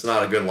 but it's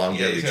not a good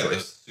longevity he's got choice.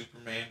 those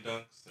Superman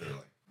dunks. They're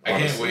like, I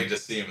can't wait to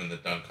see him in the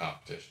dunk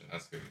competition.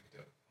 That's going to be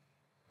dope.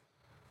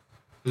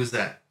 Who's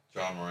that?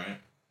 John Morant.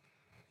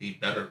 He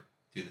better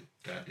do the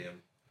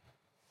goddamn.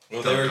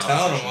 Well, they were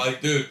telling him,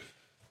 like, dude,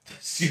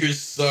 this year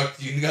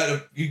sucked. You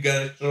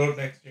gotta show up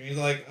next year. He's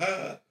like,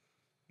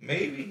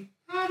 maybe.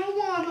 I don't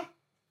wanna.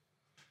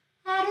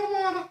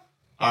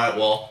 All right,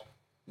 well,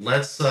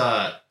 let's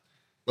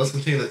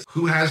continue this.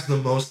 Who has the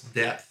most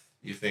depth,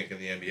 you think, in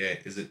the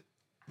NBA? Is it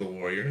the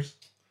Warriors?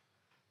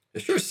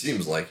 It sure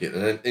seems like it.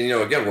 And you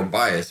know, again, we're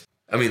biased.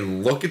 I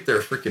mean, look at their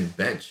freaking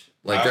bench.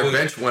 Like, their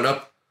bench went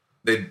up.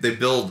 They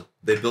built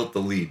the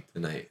lead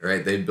tonight,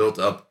 right? They built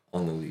up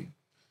on the lead.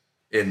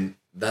 And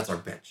that's our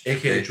bench.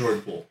 AKA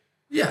Jordan Poole.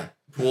 Yeah,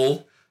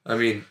 Poole. I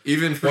mean,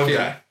 even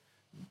freaking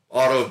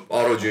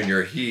Otto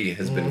Jr., he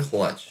has been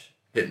clutch.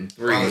 Hitting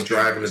threes,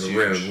 driving to the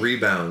rim,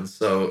 rebounds.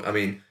 So, I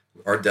mean,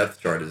 our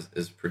depth chart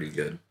is pretty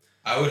good.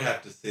 I would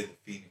have to say the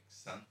Phoenix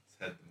Suns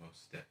had the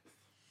most depth.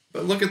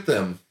 But look at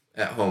them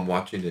at home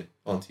watching it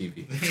on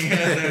TV. Yeah,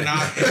 they're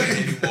not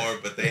anymore,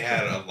 but they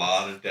had a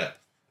lot of depth,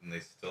 and they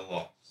still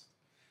lost.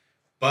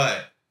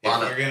 But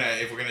if we're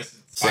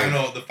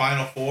gonna the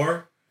final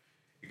four,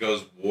 it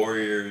goes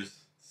Warriors,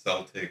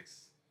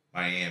 Celtics,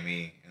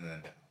 Miami, and then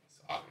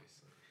Dallas.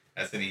 Obviously,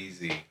 that's an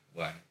easy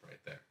lineup right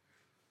there.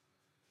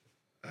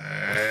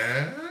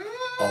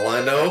 All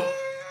I know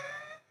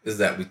is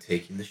that we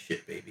taking the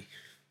shit, baby.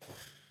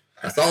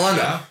 That's all I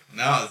know.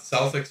 No, the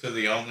Celtics are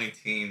the only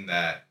team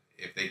that,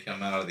 if they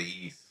come out of the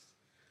East,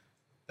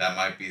 that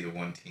might be the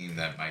one team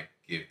that might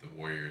give the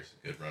Warriors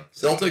a good run.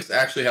 Celtics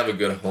actually have a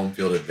good home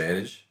field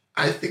advantage.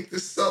 I think the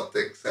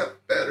Celtics have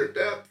better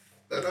depth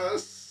than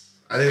us.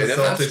 I think And the if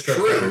that's Celtics have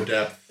true, better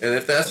depth. And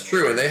if that's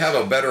true, and they have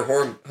a better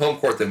home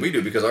court than we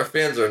do, because our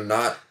fans are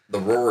not the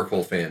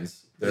Rorical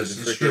fans. They're This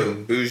the is freaking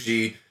true.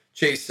 bougie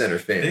Chase Center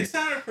They fans.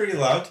 sounded pretty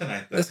loud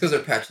tonight, though. That's because they're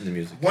patching the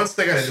music. Once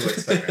they got into it,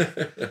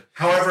 second.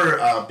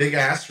 However, big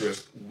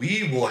asterisk,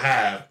 we will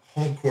have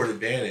home court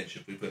advantage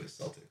if we play the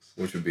Celtics.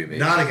 Which would be amazing.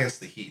 Not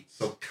against the Heat.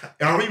 So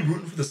are we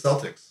rooting for the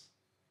Celtics?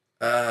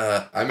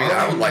 I mean,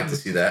 I would like to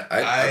see that.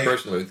 I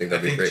personally think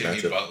that'd be a great Jimmy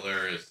matchup.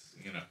 Butler is,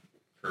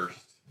 cursed.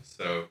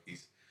 So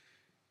he's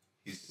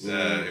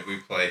if we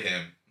play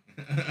him.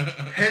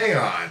 Hang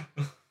on.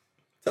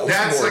 Tell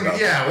us more about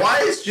that. why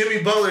is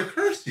Jimmy Butler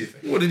cursed, do you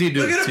think? What did he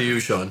do Look at to you,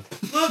 Sean?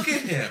 Look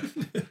at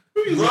him.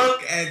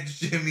 Look at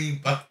Jimmy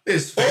Butler.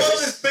 His Pull up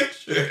face. his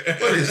picture.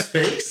 What, his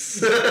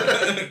face?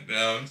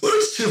 No, What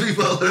has Jimmy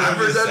Butler I'm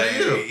ever just done to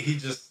saying, you?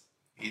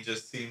 he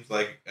just seems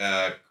like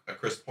a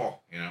Chris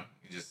Paul,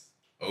 He just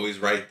always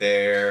right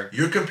there.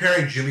 You're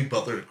comparing Jimmy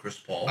Butler to Chris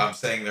Paul? I'm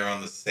saying they're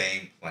on the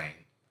same plane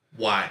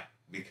Why?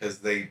 because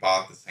they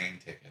bought the same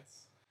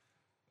tickets.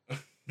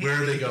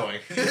 Where are they going?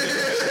 They're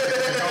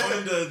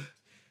going to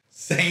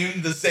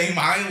the same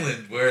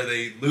island where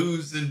they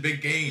lose in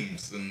big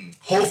games, and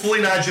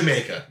Hopefully not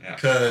Jamaica. Yeah.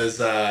 Because,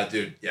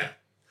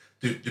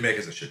 dude,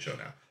 Jamaica's a shit show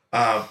now.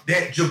 Have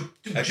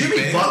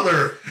Jimmy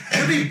Butler.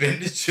 Have you been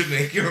to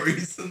Jamaica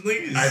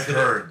recently?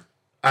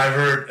 I've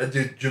heard,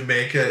 dude,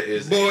 Jamaica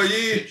is Boy, a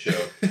shit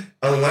show.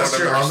 Unless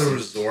you're on the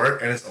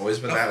resort, and it's always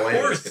been that way,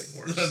 course. it's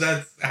getting worse.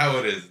 That's how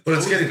it is. But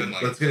it's always getting, been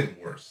like but it's getting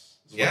worse.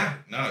 Yeah,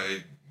 no,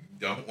 you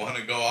don't want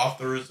to go off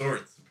the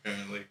resorts,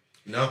 apparently.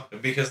 No.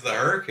 Because the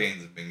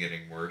hurricanes have been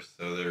getting worse,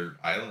 so their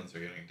islands are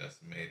getting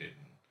decimated.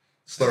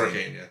 It's the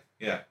hurricane,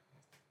 yeah.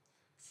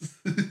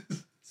 Yeah.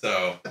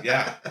 So,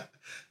 yeah.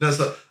 No,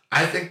 so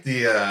I think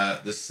the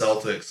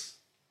Celtics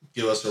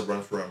give us a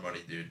run for our money,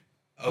 dude.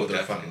 Oh, with their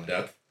definitely. fucking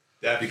depth.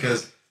 Definitely.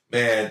 Because,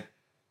 man,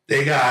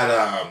 they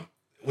got,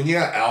 when you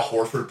got Al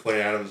Horford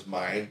playing out of his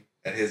mind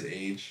at his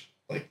age,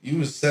 like, he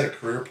was set a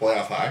career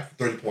playoff high for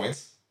 30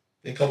 points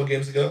a couple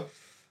games ago.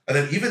 And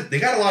then they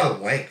got a lot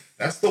of length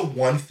That's the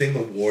one thing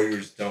the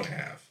Warriors don't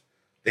have.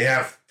 They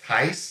have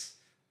Tice,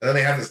 and then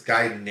they have this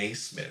guy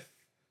Naismith,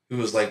 who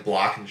was like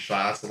blocking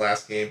shots the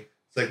last game.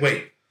 It's like,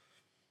 wait,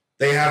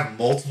 they have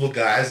multiple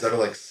guys that are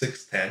like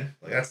 6'10"?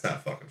 Like, that's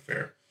not fucking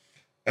fair.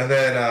 And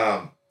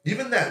then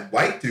even that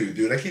white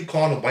dude, I keep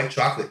calling him White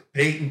Chocolate,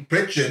 Peyton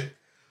Pritchard.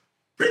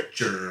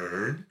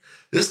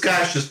 This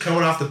guy's just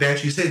coming off the bench.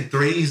 He's hitting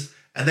threes,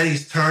 and then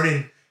he's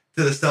turning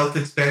to the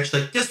Celtics bench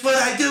like, "That's what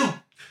I do.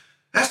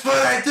 That's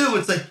what I do."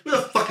 It's like, who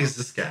the fuck is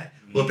this guy?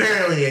 Well,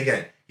 apparently,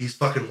 again, he's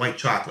fucking White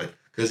Chocolate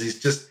because he's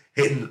just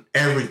hitting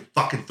every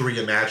fucking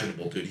three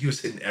imaginable, dude. He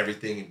was hitting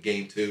everything in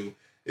game 2.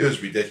 It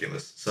was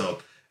ridiculous.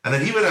 So, and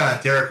then even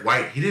Derek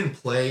White, he didn't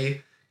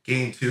play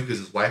game 2 because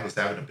his wife was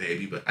having a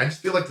baby, but I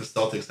just feel like the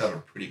Celtics have a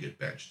pretty good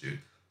bench,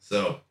 dude.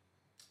 So,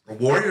 the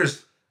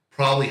Warriors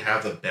probably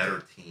have a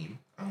better team.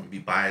 I'm going to be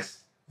biased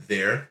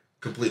there,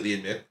 completely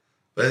admit.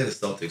 But I think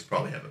the Celtics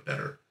probably have a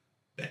better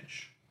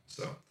bench.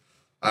 So,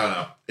 I don't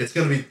know. It's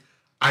going to be...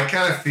 I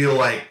kind of feel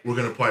like we're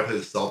going to probably play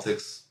the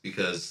Celtics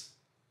because,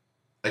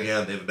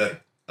 again, they have a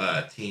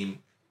better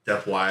team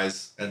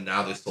depth-wise, and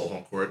now they stole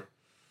home court.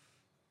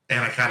 And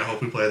I kind of hope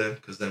we play them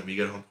because then we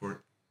get home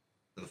court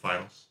in the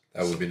finals.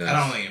 That would be nice. I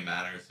don't think it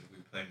matters if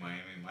we play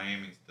Miami.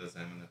 Miami doesn't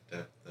have enough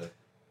depth to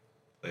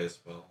play us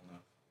well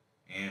enough.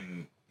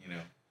 And,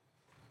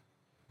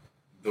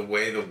 the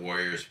way the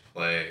Warriors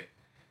play,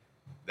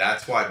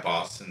 that's why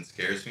Boston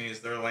scares me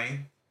as their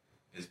lane,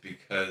 is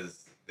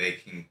because they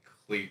can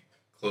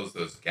close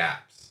those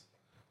gaps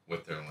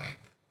with their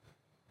length.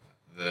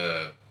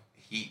 The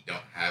Heat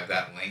don't have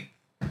that length,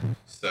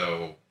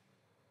 so,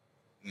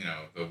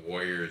 the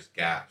Warriors'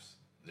 gaps,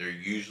 they're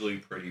usually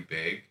pretty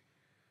big.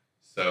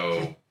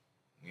 So,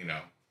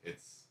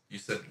 it's... You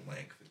said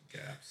length and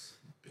gaps.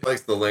 He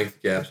likes the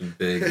length gaps and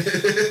big.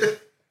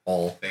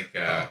 All. I think...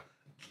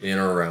 in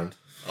or around.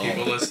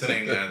 People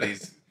listening to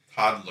these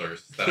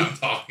toddlers that I'm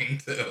talking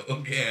to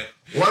again.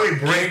 Let me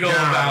break down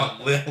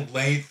about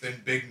length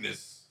and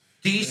bigness.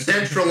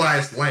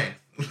 Decentralized length.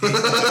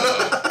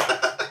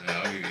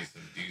 I'll give you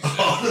some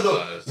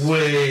decentralized.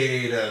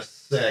 Wait a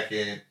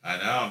second. I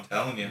know, I'm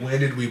telling you.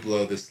 When did we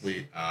blow this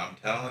lead? I'm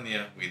telling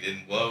you, we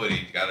didn't blow it.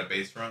 He got a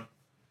base run.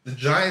 The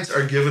Giants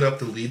are giving up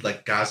the lead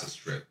like Gaza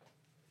Strip.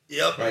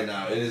 Yep. Right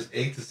now, it is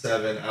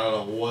 8-7. I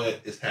don't know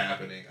what is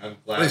happening. I'm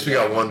glad. At least we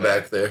got one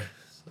back there.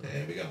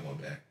 Yeah, we got one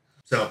back.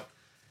 So,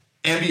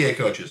 NBA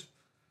coaches.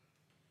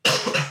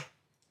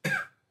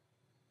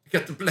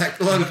 Got the black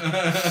lung.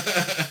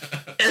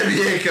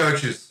 NBA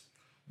coaches.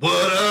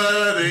 What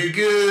are they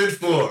good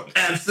for?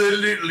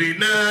 Absolutely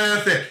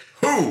nothing.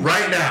 Who?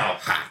 Right now.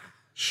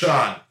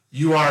 Sean,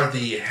 you are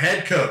the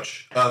head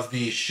coach of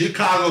the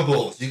Chicago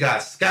Bulls. You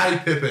got Scottie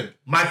Pippen,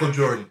 Michael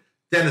Jordan,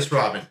 Dennis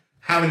Rodman.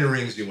 How many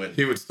rings do you win?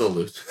 He would still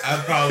lose.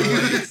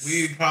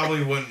 We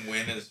probably wouldn't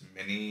win as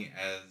many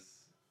as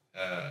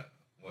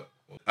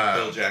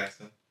Phil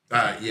Jackson.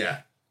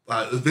 Yeah.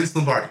 Vince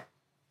Lombardi.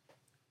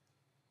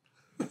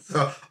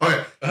 So,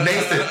 okay.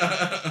 Nathan,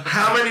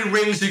 how many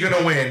rings are you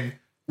going to win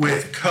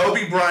with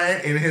Kobe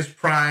Bryant in his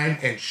prime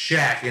and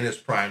Shaq in his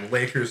prime?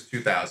 Lakers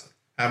 2000.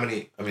 How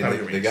many? I mean, how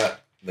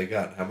they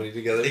got how many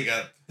together? They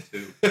got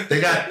 2.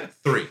 They got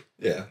 3.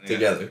 Yeah,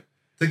 together.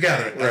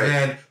 Together. Right. And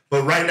then,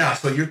 but right now,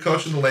 so you're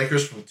coaching the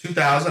Lakers from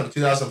 2000 to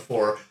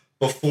 2004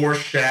 before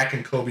Shaq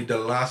and Kobe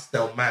lost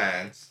their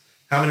minds.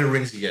 How many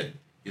rings you getting,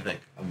 you think?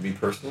 Me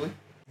personally?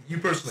 You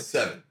personally.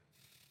 7.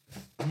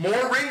 More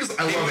rings?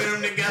 I love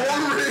them it. together.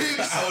 More rings.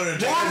 More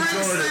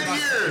rings than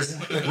years.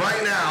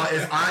 Right now,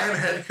 if I am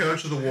head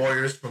coach of the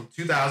Warriors from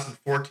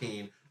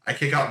 2014, I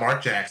kick out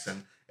Mark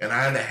Jackson, and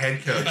I am the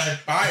head coach. And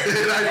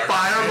I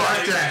fire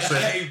Mark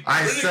Jackson.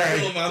 I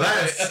say,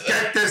 let's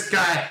get this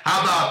guy.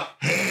 How about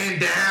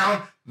hand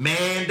down,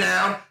 man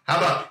down? How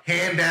about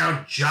hand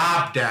down,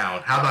 job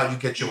down? How about you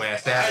get your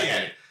ass out of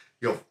here?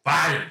 You're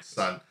fired,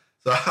 son.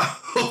 So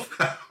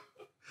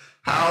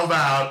how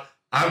about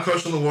I'm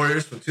coaching the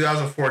Warriors from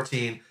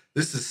 2014.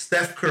 This is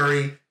Steph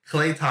Curry,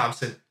 Klay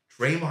Thompson,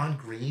 Draymond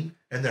Green,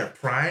 and their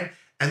prime.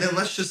 And then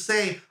let's just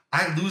say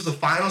I lose the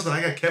finals and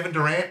I got Kevin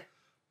Durant.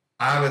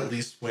 I'm at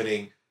least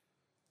winning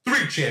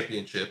 3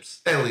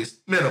 championships, at least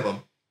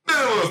minimum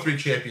of 3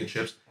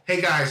 championships. Hey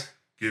guys,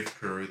 give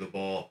Curry the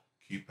ball.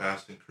 Keep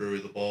passing Curry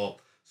the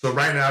ball. So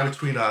right now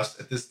between us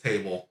at this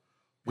table,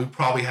 we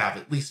probably have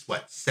at least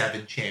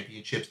 7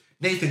 championships.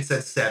 Nathan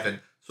said 7.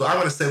 So I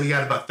want to say we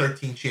got about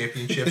 13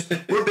 championships.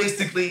 We're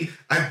basically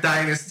a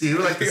dynasty.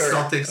 We're like the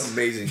Celtics.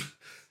 Amazing.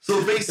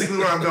 So basically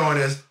where I'm going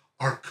is,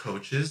 are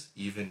coaches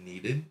even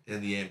needed in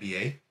the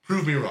NBA?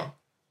 Prove me wrong.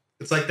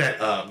 It's like that,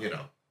 you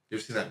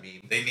ever seen that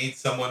meme? They need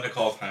someone to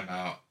call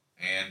timeout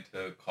and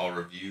to call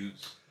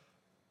reviews.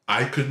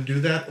 I couldn't do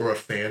that, or a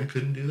fan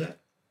couldn't do that.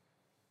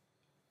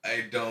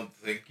 I don't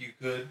think you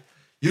could.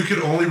 You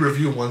can only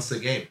review once a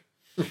game.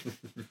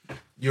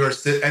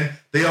 And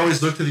they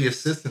always look to the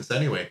assistants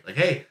anyway. Like,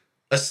 hey,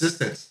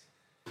 assistants,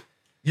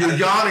 you're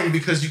yawning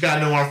because you got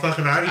no more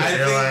fucking argument. I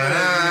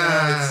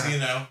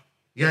think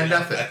you got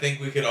nothing. I think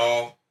we could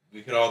all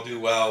do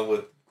well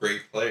with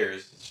great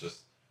players. It's just,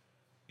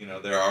 You know,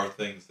 there are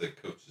things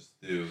that coaches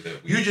do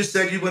that we... You just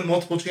said you win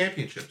multiple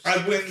championships.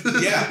 I win.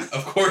 Yeah,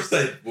 of course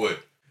I would.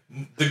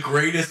 The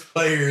greatest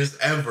players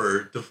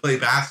ever to play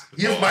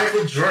basketball. You have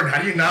Michael Jordan.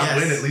 How do you not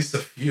Yes. win at least a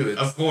few?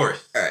 Of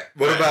course. All right.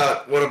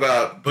 What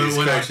about But these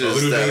would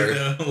coaches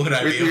that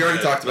are? We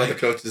already talked about like, the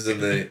coaches in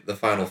the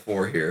Final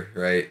Four here,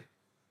 right?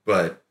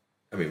 But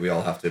I mean, we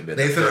all have to admit.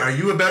 Nathan, are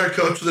you a better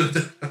coach than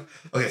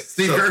okay?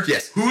 Steve Kerr?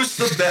 Yes. Who's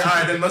the best? All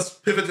right, then let's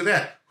pivot to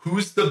that.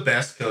 Who's the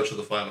best coach of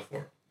the Final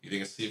Four? You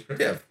think it's Steve Kerr?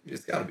 Yeah,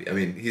 it's got to be. I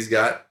mean, he's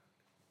got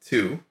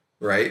 2,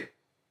 right,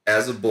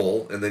 as a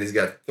Bull, and then he's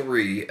got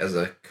 3 as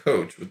a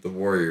coach with the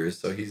Warriors.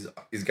 So he's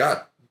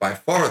got by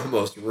far the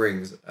most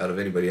rings out of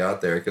anybody out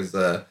there because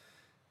the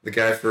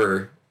guy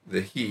for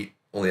the Heat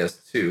only has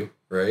 2,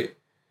 right?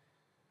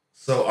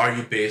 So are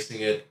you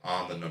basing it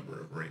on the number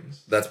of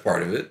rings? That's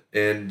part of it,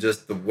 and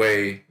just the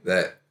way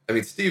that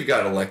Steve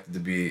got elected to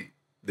be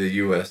the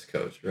U.S.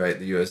 coach, right?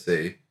 The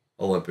USA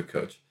Olympic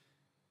coach.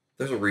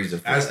 There's a reason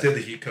for As that. did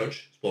the Heat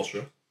coach,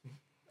 Spoelstra.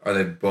 Are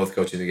they both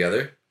coaching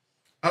together?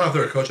 I don't know if they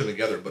were coaching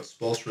together, but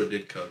Spoelstra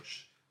did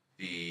coach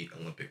the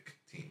Olympic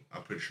team.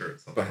 I'm pretty sure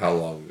it's something. But how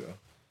long ago?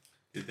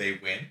 Did they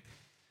win?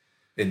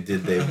 And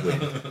did they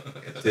win?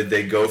 Did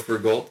they go for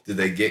gold? Did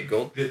they get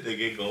gold? Did they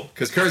get gold?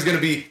 Because Kerr's going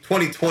to be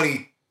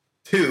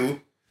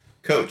 2022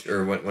 coach.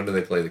 Or when do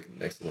they play the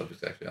next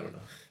Olympics? Actually, I don't know.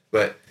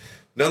 But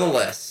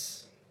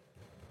nonetheless,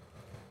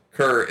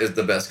 Kerr is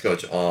the best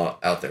coach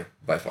out there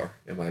by far,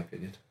 in my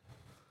opinion.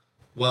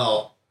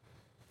 Well,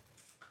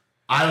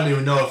 I don't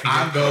even know if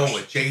I'm going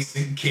with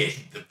Jason Kidd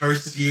the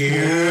first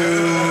year.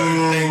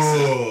 Ooh. Thanks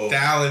to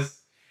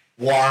Dallas.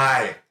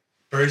 Why?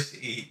 First,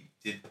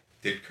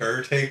 did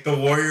Kerr take the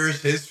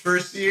Warriors his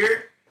first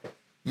year?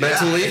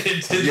 Mentally, Yeah.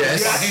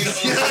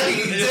 yes. Yeah,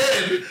 he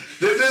did.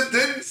 This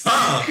didn't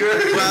Huh.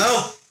 Kerr.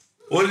 Well,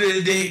 what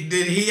did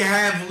he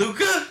have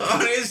Luka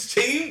on his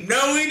team?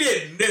 No, he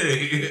didn't, did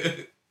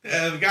he?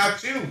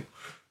 Got you,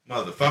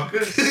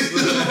 motherfucker.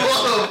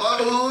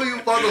 Who are you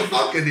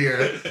motherfucking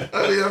here?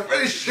 I mean, I'm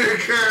pretty sure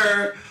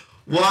Kerr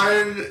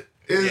won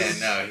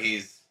is... Yeah, no,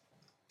 he's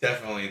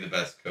definitely the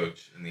best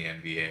coach in the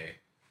NBA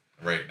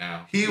right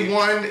now. He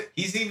won...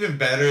 He's even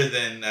better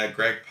than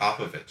Greg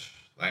Popovich.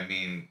 I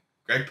mean,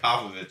 Greg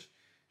Popovich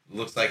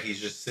looks like he's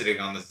just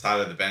sitting on the side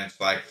of the bench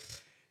like,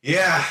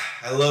 yeah,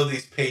 I love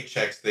these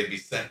paychecks they be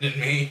sending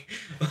me.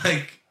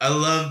 Like, I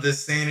love the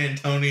San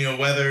Antonio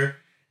weather,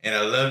 and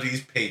I love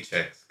these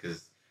paychecks,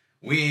 because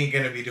we ain't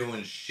going to be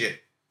doing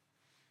shit.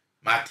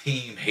 My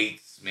team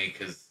hates me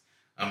because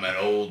I'm an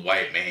old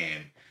white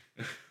man.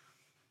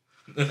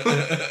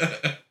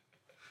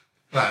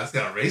 Wow, that's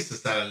got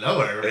racist out of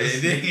nowhere.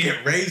 It didn't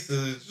get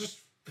racist. It's just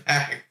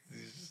fact.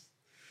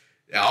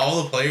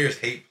 All the players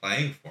hate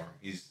playing for him.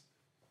 He's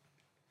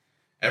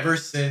ever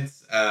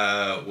since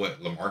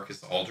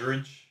LaMarcus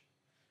Aldridge,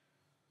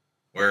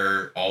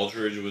 where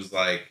Aldridge was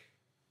like,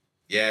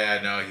 yeah,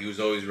 no, he was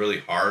always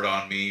really hard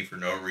on me for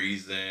no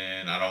reason.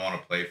 I don't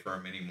want to play for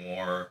him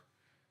anymore.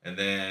 And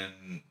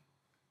then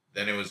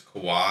it was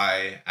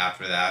Kawhi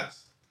after that.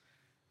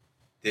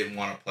 Didn't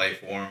want to play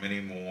for him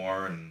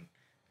anymore, and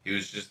he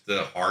was just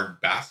a hard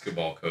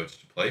basketball coach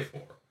to play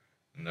for.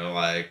 And they're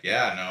like,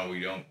 yeah, no,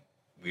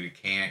 we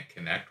can't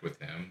connect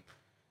with him.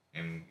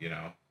 And, you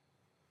know,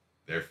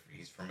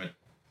 he's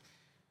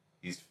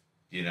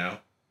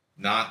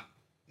not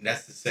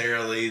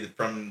necessarily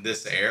from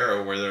this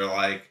era where they're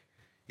like,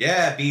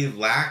 yeah, be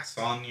lax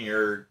on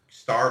your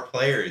star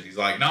players. He's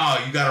like, no,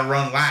 you got to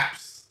run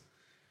laps.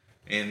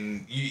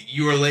 And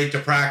you were late to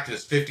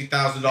practice,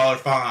 $50,000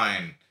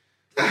 fine.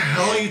 What the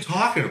hell are you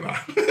talking about?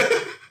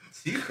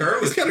 Steve Kerr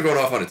was He's kind of going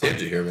off on a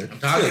tangent here, man. I'm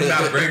talking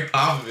about Greg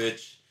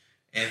Popovich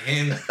and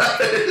him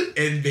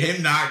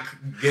not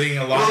getting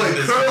along Well, with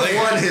his Kerr players.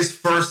 won his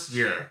first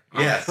year.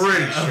 Yes, I'm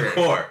pretty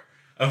sure.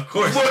 Of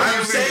course. What do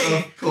you I'm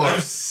mean, of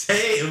course?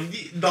 saying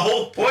the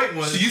whole point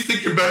was So you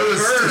think you're better than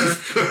Kerr.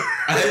 Steve Kerr?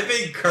 I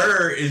think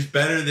Kerr is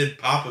better than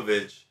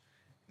Popovich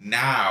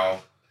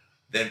now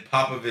than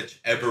Popovich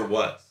ever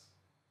was.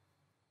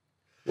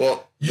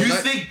 Well, You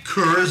think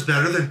Kerr is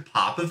better than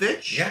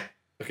Popovich? Yeah.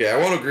 Okay, I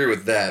won't agree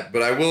with that,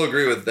 but I will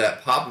agree with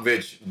that.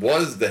 Popovich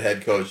was the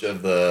head coach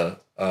of the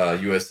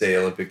USA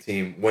Olympic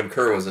team when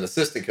Kerr was an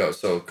assistant coach.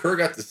 So Kerr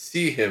got to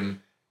see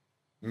him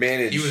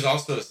manage. He was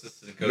also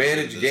assistant coach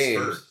manage of the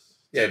games. Spurs.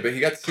 Yeah, but he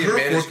got to see him Kerr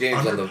manage worked games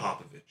under on the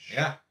Popovich.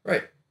 Yeah.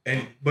 right.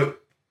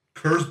 But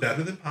Kerr's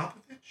better than Popovich?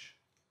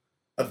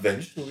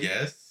 Eventually,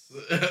 Yes.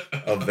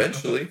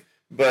 eventually,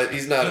 but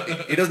he's not.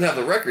 He doesn't have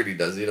the record. He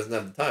doesn't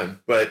have the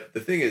time. But the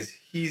thing is,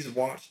 he's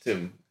watched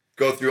him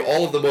go through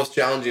all of the most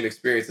challenging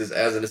experiences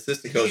as an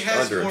assistant coach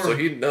under him, so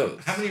he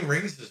knows. How many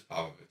rings does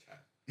Popovich have?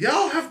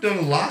 Y'all have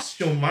done lost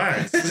your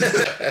minds.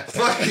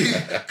 Fucking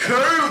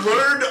Kerr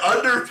learned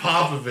under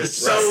Popovich.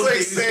 So That's like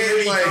he's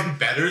saying gonna become like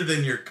better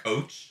than your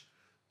coach?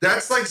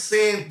 that's like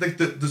saying like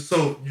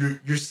so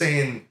you're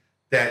saying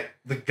that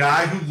the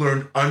guy who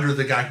learned under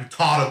the guy who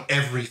taught him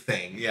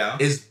everything Yeah.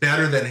 is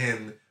better than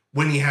him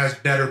when he has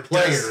better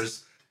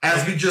players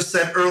As we just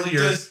said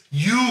earlier,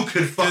 you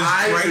could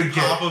Greg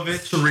Popovich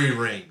get 3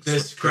 rings.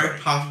 Does Greg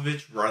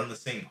Popovich run the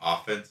same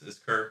offense as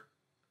Kerr?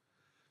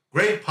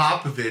 Greg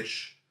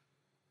Popovich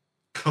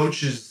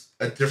coaches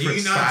a different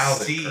style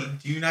than Kerr.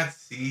 Do you not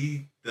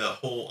see the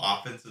whole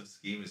offensive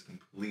scheme is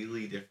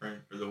completely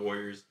different for the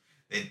Warriors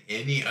than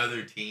any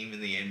other team in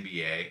the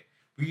NBA?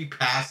 We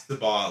pass the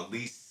ball at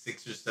least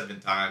 6 or 7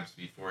 times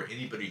before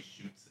anybody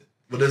shoots it.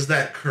 But is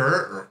that Kerr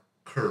or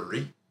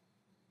Curry?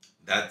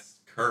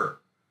 That's Kerr.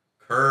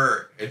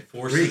 Kerr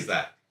enforces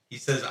that. He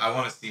says, I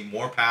want to see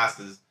more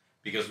passes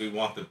because we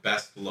want the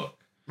best look.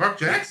 Mark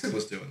Jackson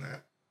was doing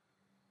that.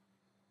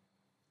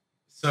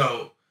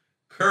 So,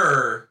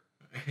 Kerr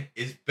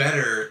is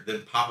better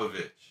than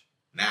Popovich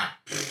now.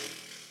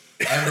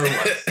 Ever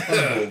was.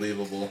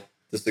 Unbelievable.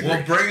 Disagree.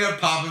 Well, bring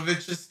up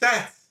Popovich's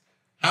stats.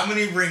 How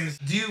many rings?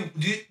 Do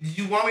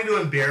you want me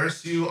to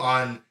embarrass you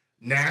on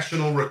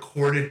national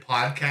recorded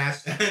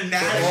podcast? 80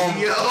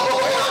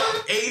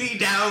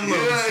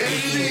 downloads. Yeah,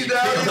 80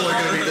 People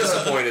are going to be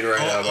disappointed right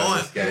now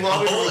about this guy.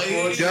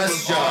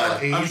 Just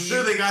John. I'm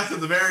sure they got to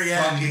the very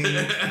end.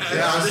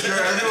 Yeah, I'm sure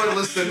everyone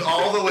listened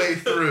all the way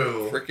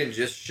through. Freaking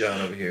just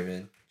John over here,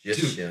 man.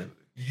 Just John.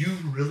 You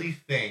really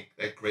think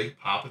that Greg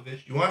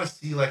Popovich, you want to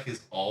see like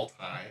his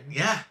all-time?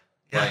 Yeah.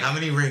 Like, how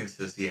many rings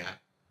does he have?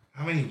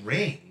 How many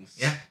rings?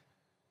 Yeah.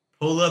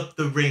 Pull up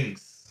the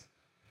rings.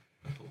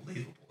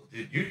 Unbelievable.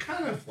 Dude, you're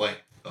kind of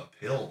like a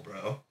pill,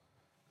 bro.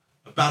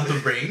 About the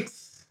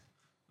rings?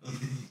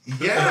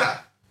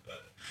 Yeah.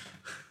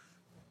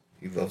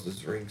 He loves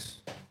his rings.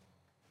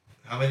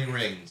 How many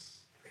rings?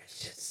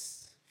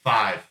 Precious.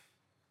 5.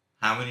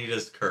 How many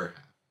does Kerr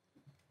have?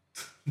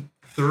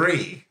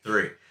 3.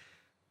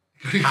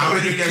 How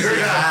many does he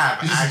have,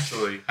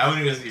 actually? How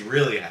many does he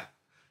really have?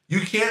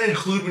 You can't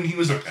include when he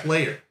was a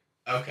player.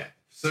 Okay.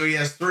 So he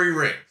has 3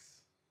 rings.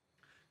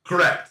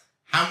 Correct.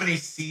 How many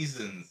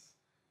seasons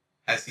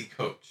has he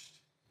coached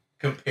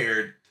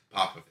compared to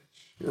Popovich?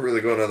 We're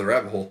really going down the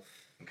rabbit hole.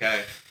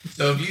 Okay.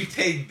 So if you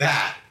take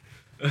that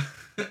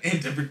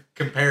into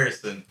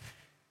comparison,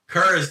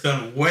 Kerr has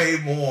done way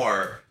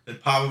more than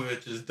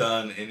Popovich has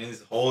done in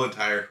his whole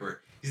entire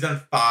career. He's done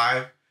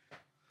 5.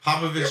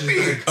 Popovich has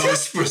been a coach.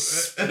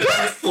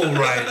 Disrespectful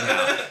right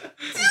now.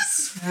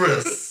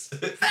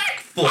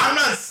 Disrespectful. I'm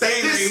not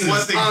saying he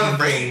wasn't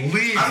great.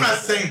 I'm not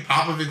saying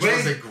Popovich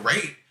wasn't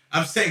great.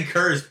 I'm saying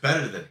Kerr is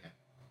better than him.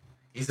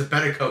 He's a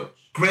better coach.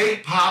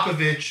 Greg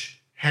Popovich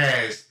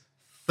has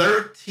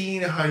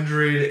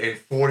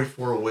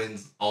 1,344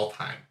 wins all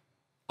time.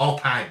 All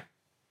time.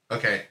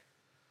 Okay.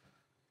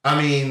 I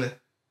mean,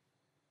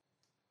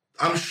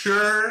 I'm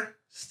sure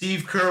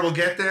Steve Kerr will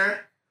get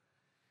there.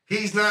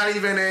 He's not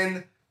even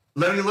in.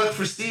 Let me look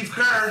for Steve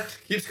Kerr.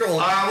 Keep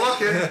scrolling. I'm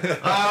looking. All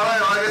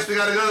right, well, I guess we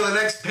got to go to the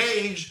next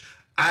page.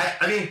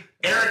 I mean,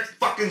 Eric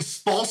fucking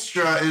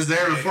Spoelstra is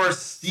there before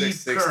Steve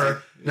 660.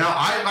 Kerr. Now,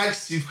 I like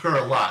Steve Kerr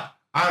a lot.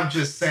 I'm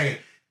just saying.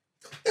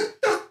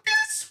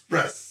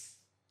 Express.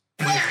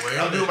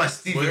 I'll do my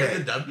Steve Where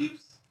again. are the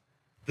W's?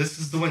 This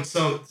is the win.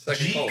 So,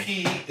 Second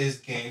GP is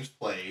games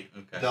played.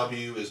 Okay.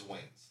 W is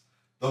wins.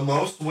 The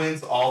most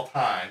wins all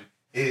time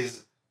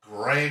is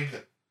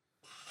Greg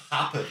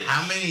Popovich.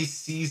 How many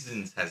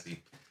seasons has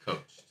he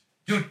coached?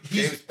 Dude,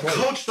 he's Games played.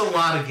 coached a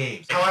lot of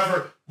games.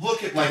 However,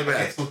 look at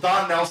so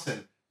Don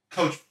Nelson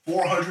coached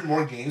 400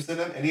 more games than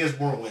him, and he has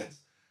more wins.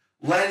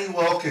 Lenny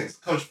Wilkins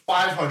coached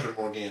 500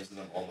 more games than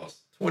him, almost.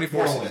 24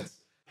 more seasons. wins.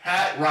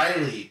 Pat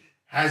Riley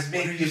has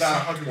maybe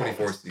about 100 more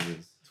 24 wins.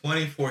 seasons.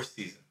 24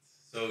 seasons.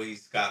 So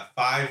he's got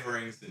 5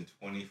 rings in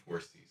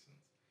 24 seasons.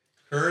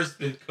 Kerr's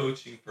been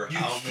coaching for You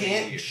how many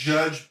can't years?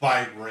 judge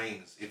by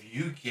rings. If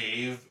you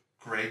gave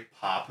Greg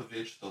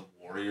Popovich the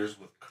Warriors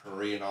with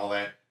Curry and all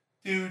that,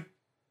 dude.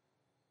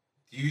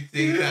 Do you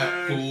think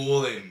that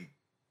Poole and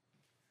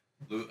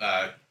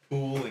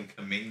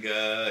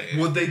Kuminga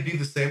and Would they be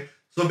the same?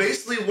 So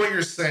basically what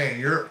you're saying,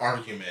 your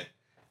argument,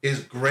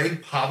 is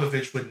Greg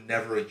Popovich would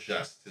never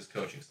adjust his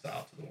coaching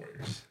style to the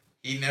Warriors.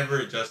 he never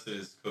adjusted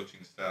his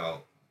coaching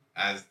style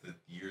as the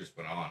years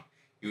went on.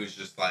 He was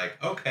just like,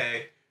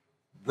 okay,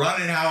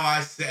 run it how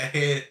I say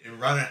it and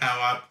run it how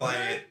I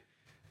play it.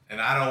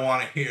 And I don't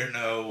want to hear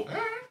no,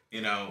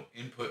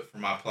 input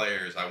from my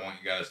players. I want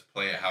you guys to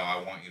play it how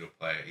I want you to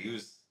play it. He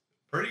was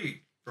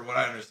pretty, from what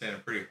I understand, a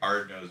pretty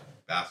hard-nosed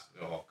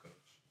basketball coach.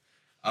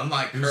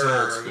 Unlike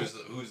Kerr,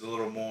 who's a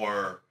little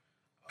more...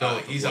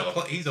 he's a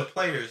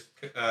player's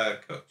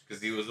coach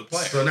because he was a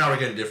player. So now we're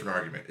getting a different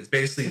argument. It's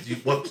basically,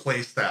 what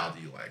play style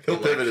do you like? He'll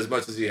pivot as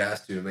much as he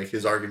has to make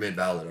his argument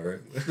valid, all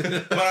right?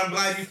 But I'm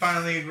glad you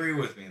finally agree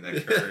with me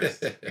that Kerr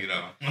is,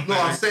 No,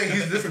 I'm saying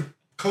he's a different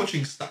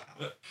coaching style.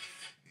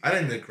 I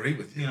didn't agree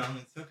with you.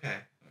 It's okay.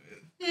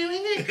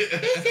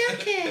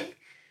 It's okay.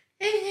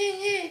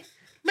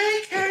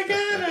 Mike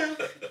Cardano,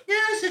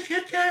 now's a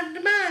good time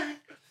to mine.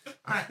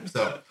 Alright,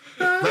 so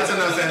that's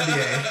enough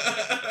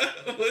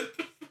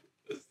NBA.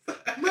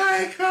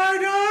 Mike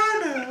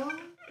Cardano.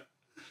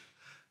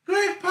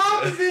 Greg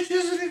Popovich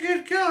isn't a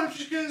good coach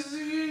because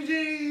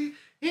he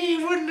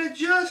wouldn't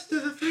adjust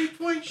to the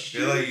 3-point I shoot.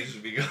 feel like you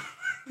should be going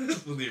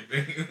this with your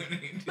finger.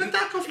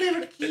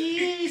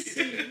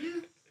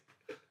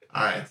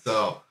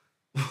 So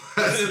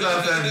that's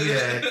enough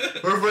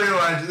NBA. We're bringing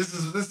on. This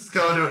is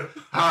coming to it.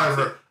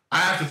 However, I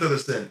have to throw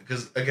this in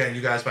because again,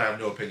 you guys might have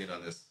no opinion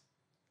on this.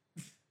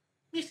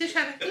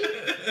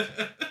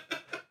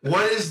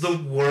 What is the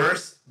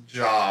worst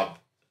job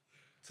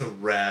to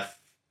ref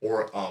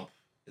or ump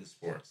in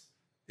sports?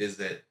 Is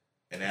it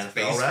an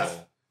NFL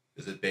ref?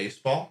 Is it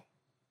baseball?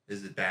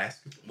 Is it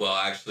basketball? Well,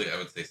 actually, I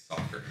would say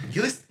soccer.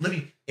 Let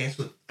me ask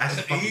the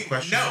fucking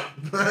question.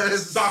 No,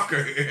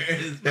 soccer.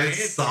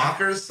 It's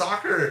soccer.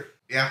 Soccer.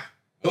 Yeah.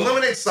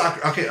 Eliminate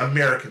soccer. Okay,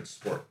 American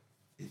sport.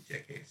 In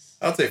case.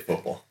 I'll say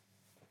football.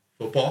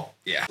 Football?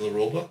 Yeah. The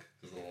rule book?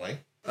 Is the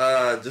length?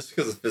 Just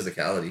because of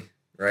physicality,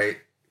 right?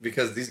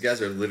 Because these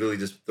guys are literally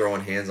just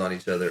throwing hands on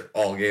each other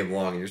all game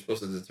long, and you're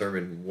supposed to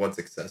determine what's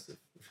excessive,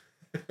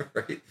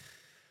 right?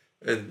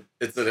 And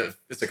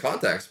it's a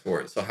contact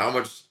sport, so how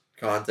much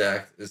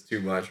contact is too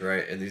much,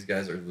 right? And these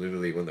guys are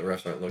literally, when the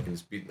refs aren't looking,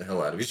 just beating the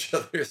hell out of each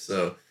other.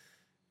 So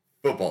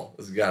football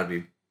has got to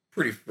be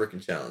pretty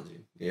freaking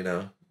challenging, you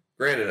know?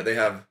 Granted, they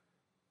have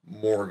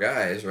more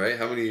guys, right?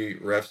 How many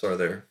refs are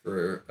there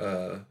for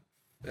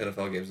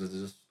NFL games? Is it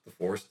just the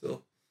 4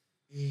 still?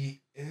 Yeah,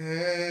 or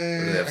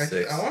do they have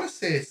 6? I want to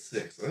say it's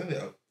 6. I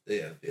think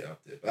they upped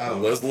it.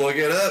 Let's look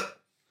it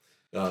up.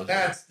 No,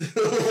 that's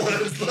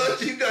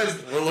what you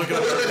guys. We're looking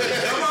up.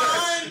 Come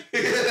on,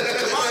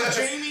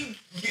 Jamie.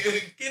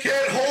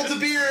 Can't hold the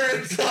beer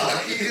and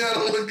talk. You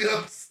gotta look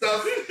up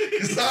stuff.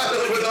 Cause I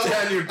don't know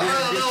anything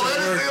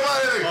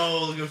about anything.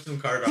 Oh, look up some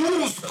card.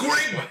 Who's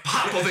Greg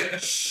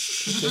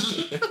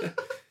Popovich?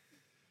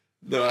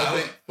 No, I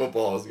think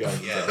football has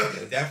got. Yeah,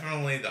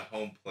 definitely the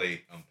home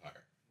plate umpire.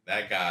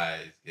 That guy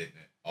is getting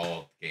it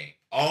all game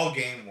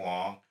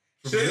long.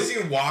 As soon as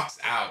he walks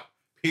out,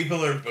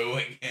 people are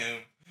booing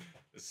him.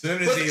 As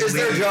soon as but he is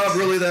their job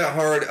really that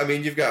hard? I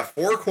mean, you've got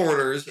 4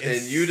 corners,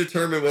 and you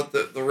determine what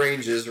the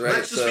range is, right?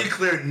 Let's just be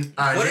clear.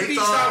 What if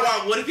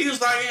he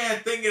was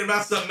like, thinking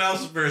about something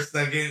else for a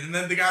second, and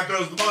then the guy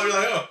throws the ball, you're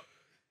like, oh,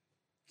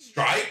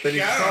 strike? Then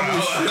you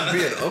probably shouldn't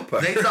be an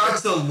umpire. Nate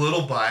Dogg's a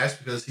little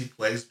biased because he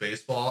plays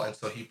baseball, and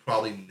so he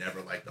probably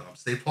never liked the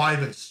umps. They've probably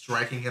been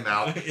striking him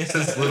out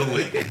since Little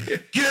League.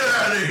 Get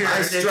out of here!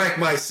 I strike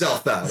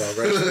myself out, all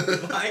right?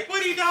 Like,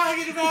 what are you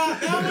talking about?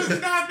 That was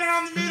not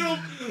down the middle.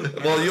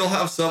 Well, you'll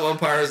have some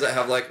umpires that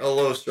have like a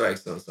low strike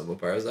zone, some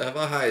umpires that have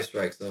a high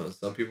strike zone,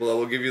 some people that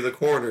will give you the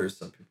corners,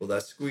 some people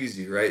that squeeze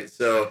you, right?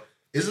 So,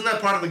 isn't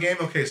that part of the game?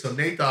 Okay, so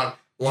Nate Dogg,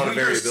 a lot of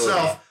variability.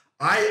 Yourself,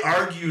 I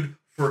argued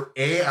for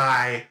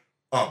AI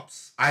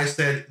umps. I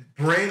said,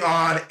 bring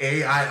on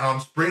AI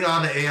umps, bring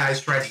on the AI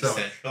strike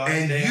zone.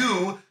 And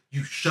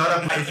you shut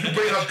up. If you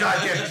bring up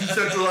goddamn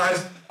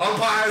decentralized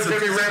umpires, it's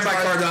gonna be ran by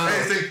Cardano.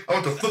 Anything, I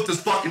want to flip this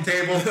fucking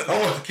table. I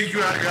want to kick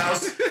you out of your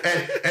house.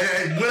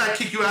 And when I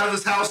kick you out of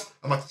this house,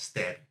 I'm about to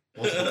stab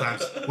you multiple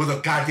times with a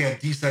goddamn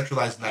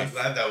decentralized knife. I'm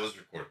glad that was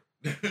recorded.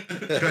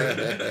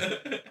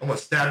 I'm going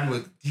to stab you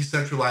with a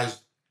decentralized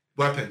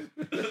weapon.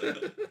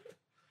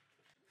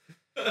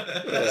 I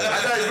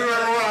thought you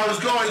remember where I was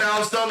going now.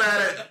 I'm still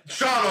mad at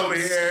Sean over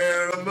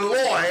here. Malloy.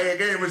 I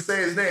can't even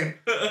say his name.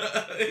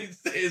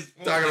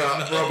 Talking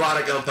about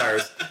robotic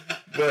umpires.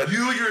 But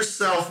you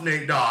yourself,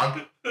 Nate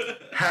Dogg,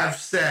 have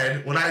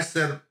said, when I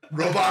said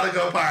robotic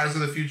umpires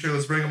in the future,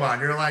 let's bring them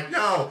on. You're like,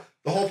 no,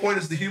 the whole point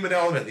is the human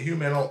element,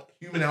 human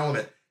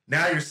element.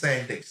 Now you're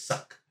saying they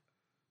suck.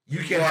 You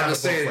can't. Well, I'm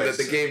just saying that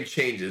the game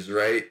changes,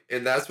 right?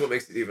 And that's what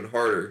makes it even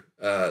harder.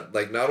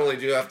 Like, not only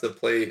do you have to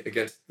play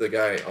against the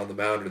guy on the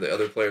mound or the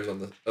other players on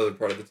the other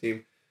part of the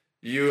team,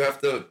 you have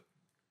to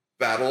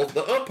battle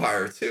the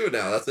umpire too.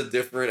 Now that's a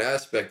different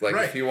aspect. Like,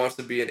 if he wants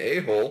to be an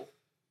a-hole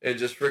and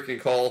just freaking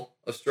call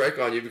a strike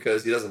on you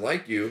because he doesn't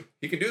like you,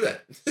 he can do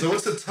that. So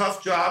it's a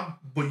tough job,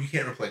 but you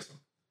can't replace him.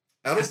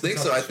 I don't think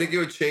so. I think it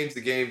would change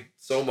the game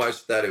so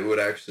much that it would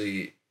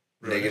actually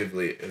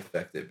negatively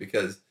affect it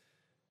because,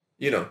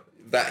 you know,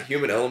 that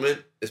human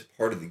element is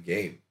part of the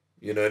game.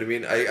 You know what I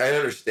mean? I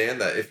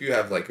understand that if you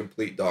have like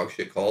complete dog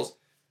shit calls,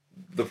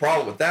 the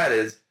problem with that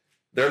is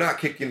they're not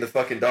kicking the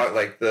fucking dog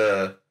like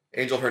the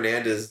Angel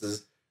Hernandez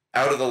is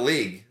out of the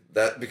league.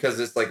 That because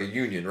it's like a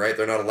union, right?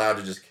 They're not allowed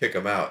to just kick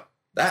them out.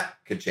 That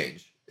could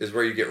change. Is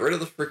where you get rid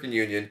of the freaking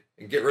union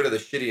and get rid of the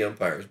shitty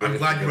umpires. I'm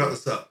glad you brought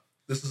this up.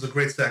 This is a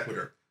great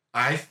sequitur.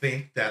 I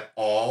think that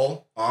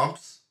all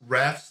umps,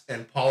 refs,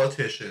 and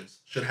politicians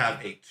should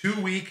have a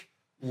 2-week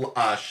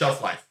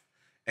shelf life.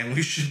 And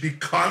we should be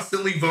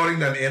constantly voting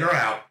them in or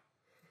out.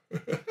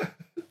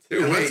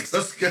 2 weeks.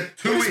 Let's get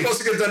 2 weeks. We're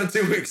supposed to get done in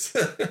 2 weeks.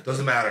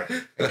 Doesn't matter.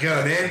 And get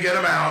them in, get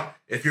them out.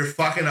 If you're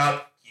fucking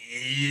up,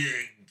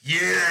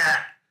 yeah.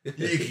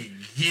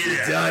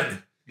 You're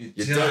done.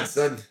 You're done,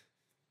 son.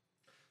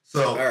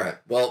 So all right.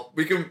 Well,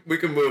 we can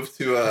move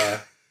to All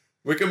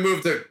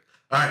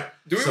right.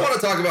 Do we want to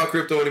talk about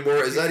crypto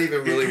anymore? Is that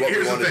even really what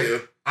we want to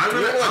do? I'm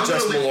going to let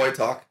Just Malloy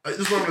talk. This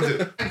is what I'm going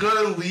to do. I'm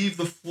going to leave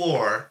the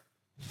floor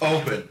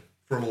open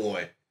for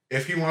Malloy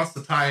if he wants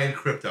to tie in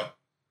crypto.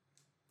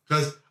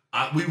 Because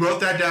we wrote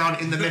that down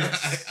in the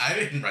minutes. I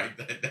didn't write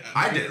that down.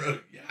 I did.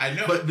 Yeah, I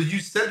know. But you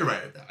said to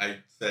write it down. I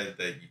said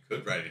that you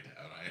could write it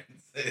down. I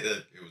didn't say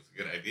that it was a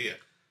good idea.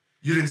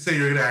 You didn't say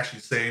you were gonna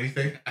actually say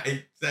anything.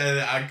 I said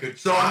I could.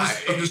 So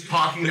I'm just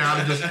talking now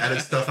to just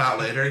edit stuff out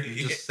later.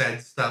 You just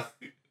said stuff.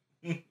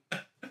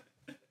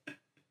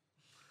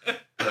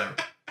 Whatever.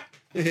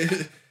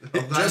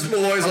 Just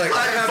Malloy's like,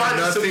 I have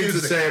nothing to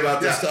say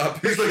about this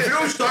topic. He's like, you know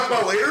what we should talk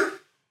about later?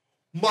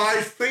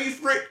 My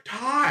favorite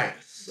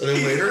ties. And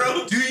then later,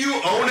 do you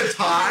own a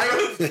tie?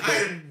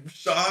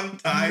 Sean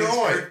ties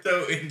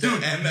crypto into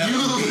MLB. You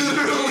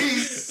literally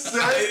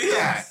said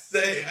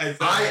that.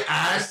 I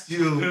asked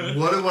you,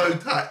 what do I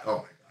tie?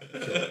 Oh my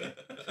God.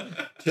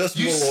 Just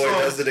Malloy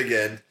does it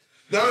again.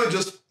 No,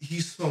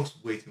 he smokes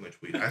way too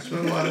much weed. I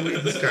smoke a lot of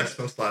weed. This guy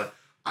smokes a lot of.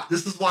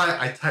 This is why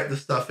I type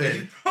this stuff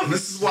in. And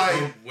this is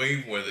why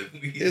way more than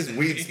weed. His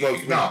weed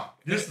smokes. No,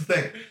 here's the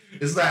thing: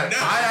 is that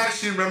I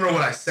actually remember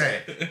what I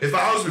say. If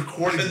I was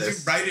recording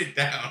this, you write it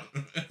down.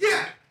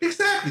 Yeah,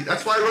 exactly.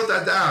 That's why I wrote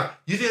that down.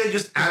 You think I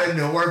just out of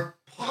nowhere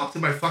popped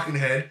in my fucking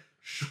head?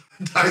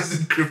 Ties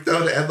in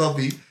crypto to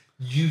MLB.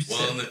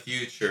 In the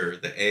future,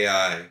 the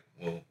AI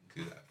will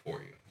do that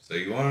for you, so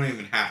you won't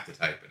even have to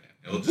type it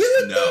in. It'll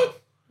just know.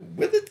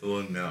 With it, it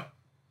will know.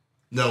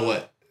 Know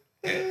what?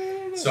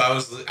 So I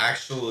was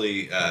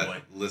actually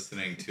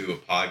listening to a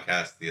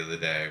podcast the other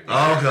day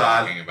where they were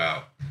talking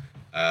about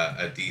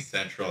a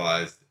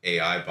decentralized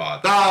AI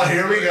bot. Oh,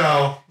 here we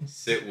go.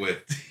 Sit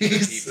with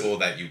the people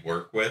that you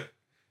work with.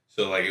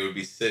 So like it would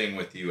be sitting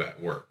with you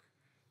at work.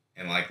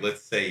 And like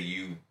let's say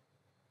you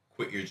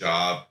quit your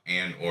job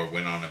and or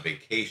went on a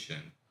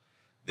vacation.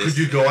 Could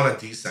you go on a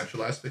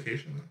decentralized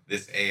vacation?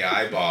 This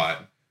AI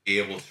bot be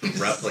able to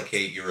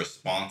replicate your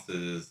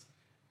responses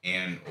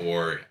and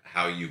or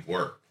how you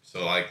work.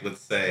 So, like,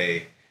 let's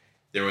say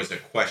there was a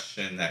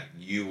question that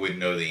you would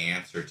know the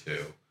answer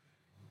to.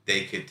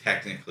 They could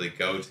technically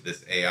go to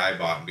this AI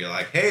bot and be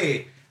like,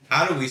 hey,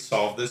 how do we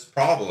solve this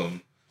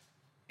problem?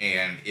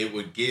 And it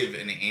would give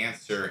an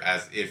answer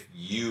as if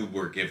you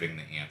were giving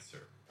the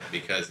answer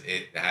because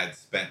it had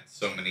spent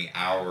so many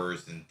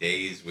hours and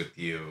days with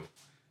you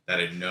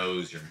that it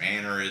knows your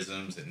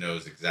mannerisms. It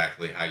knows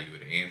exactly how you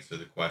would answer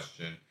the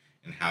question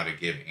and how to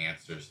give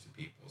answers to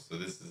people. So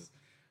this is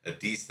a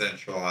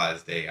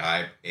decentralized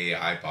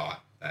AI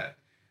bot that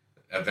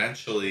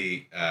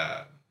eventually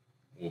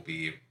will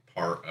be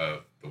part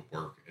of the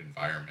work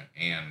environment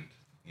and,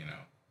 you know,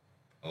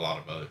 a lot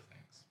of other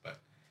things. But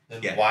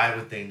then why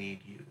would they need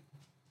you?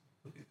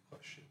 Would be the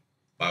question.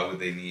 Why would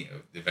they need?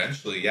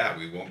 Eventually, yeah,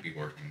 we won't be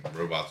working.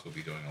 Robots will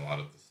be doing a lot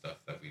of the stuff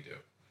that we do,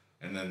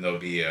 and then there'll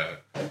be a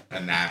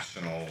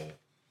national.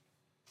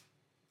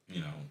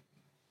 You know,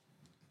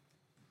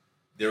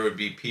 there would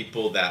be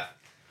people that.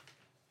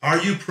 Are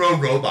you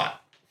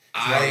pro-robot?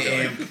 I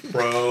am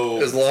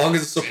pro. As long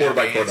as it's supported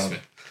by Cardano.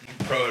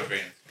 Pro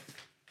advancement.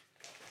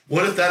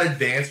 What if that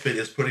advancement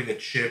is putting a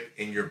chip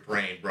in your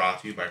brain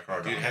brought to you by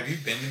Cardano? Dude, have you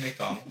been to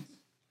McDonald's?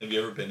 Have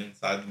you ever been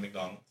inside the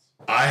McDonald's?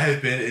 I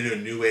have been in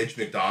a new age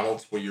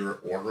McDonald's where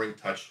you're ordering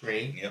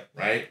touchscreen. Yep.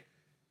 Right?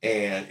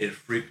 And it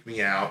freaked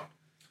me out.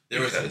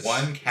 There was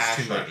one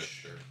cash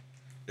register.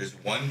 There's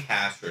one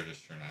cash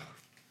register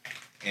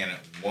now. And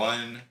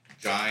one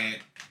giant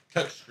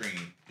touchscreen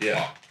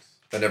box.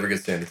 That never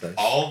gets sanitized.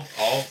 All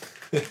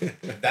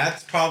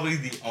that's probably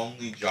the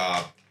only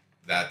job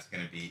that's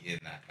going to be in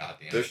that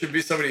goddamn. There should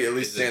be somebody at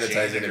least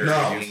sanitizing it.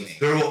 No,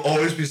 there will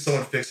always be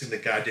someone fixing the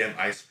goddamn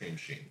ice cream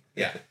machine.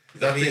 Yeah.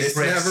 It's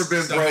never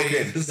been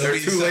broken. They're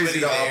too lazy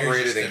to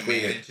operate it and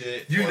clean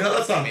it. You know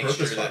that's on purpose.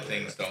 Make sure that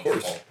things don't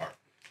fall apart.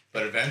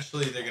 But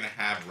eventually they're going to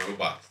have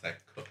robots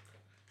that cook.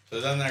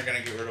 So then they're going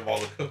to get rid of all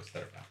the cooks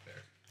that are back there.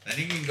 Then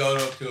you can go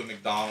to a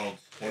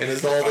McDonald's. And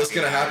is all this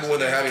going to happen when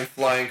they're having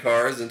flying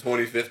cars in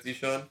 2050,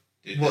 Sean?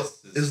 Dude, well,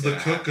 is the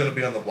cook going to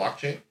be on the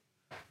blockchain?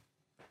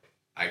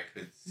 I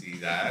could see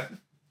that.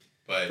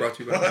 But brought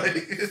to you by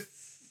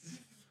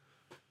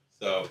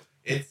So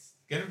it's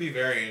going to be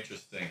very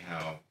interesting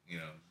how, you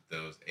know,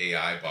 those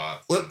AI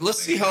bots.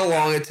 Let's see how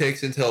long it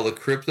takes until the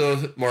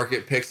crypto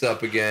market picks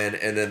up again,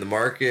 and then the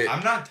market.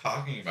 I'm not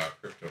talking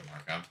about crypto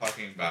market. I'm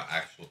talking about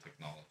actual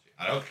technology.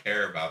 I don't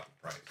care about the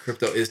price.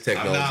 Crypto is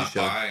technology.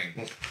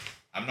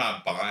 I'm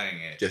not buying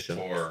it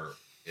for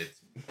its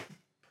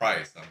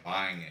price. I'm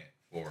buying it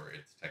for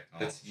its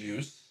technology. Its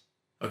use.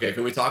 Okay,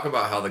 can we talk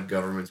about how the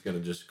government's going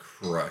to just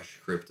crush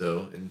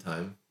crypto in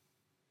time,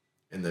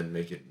 and then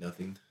make it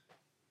nothing?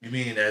 You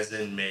mean as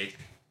in make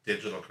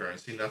digital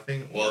currency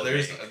nothing? Well,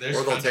 there's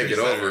or they'll take it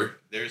over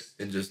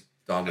and just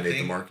dominate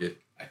the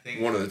market. I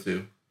think one of the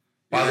two.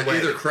 By the way,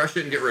 either crush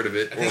it and get rid of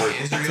it, or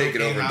take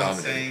it over and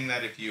dominate. Saying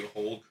that if you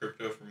hold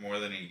crypto for more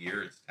than a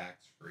year, it's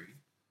tax free.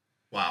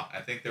 Wow.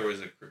 I think there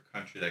was a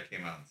country that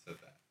came out and said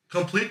that.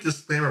 Complete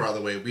disclaimer, by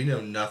the way, we know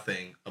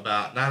nothing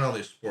about not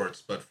only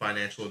sports but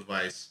financial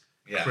advice,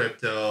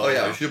 crypto. Oh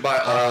yeah, we should buy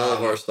all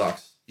of our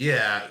stocks.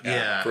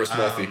 Yeah. For a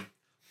small fee.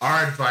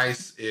 Our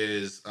advice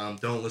is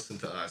don't listen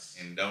to us.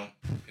 And don't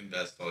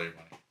invest all your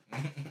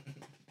money.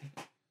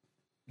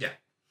 Yeah.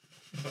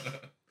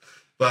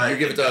 But you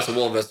give it to us and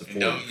we'll invest it for you.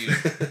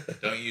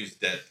 Don't use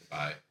debt to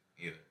buy it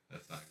either.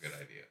 That's not a good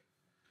idea.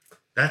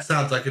 That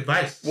sounds like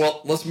advice. Well,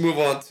 let's move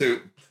on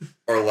to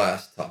our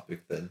last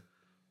topic then.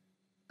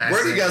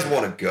 Where do you guys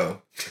want to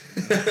go?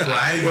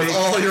 I With think-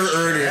 all your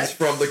earnings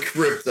from the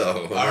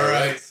crypto. All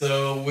right,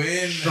 so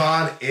when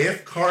Sean,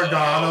 if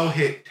Cardano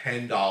hit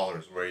 $10,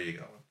 where are you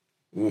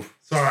going? Oof.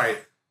 Sorry,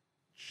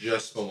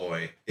 just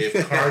Malloy. If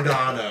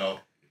Cardano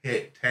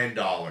hit $10,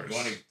 you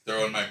want to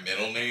throw in my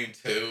middle name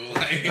too?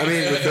 Like, I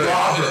mean, with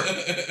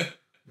the-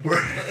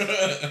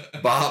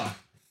 Robert. Bob.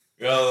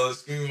 Yo,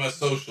 let's give me my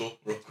social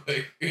real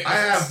quick. I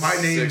have my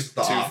name's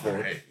the 624.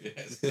 author. Hey,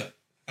 Yes.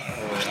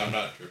 I'm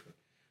not tripping.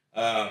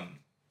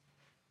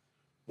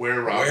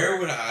 where Robert? Where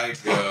would I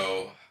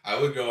go? I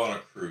would go on a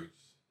cruise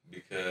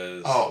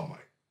because Oh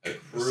my! a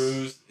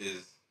cruise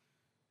is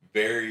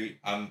very.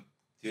 I'm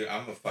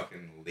a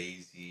fucking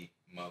lazy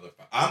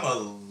motherfucker. I'm a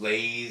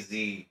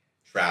lazy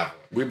traveler.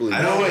 We believe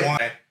I that. don't wait.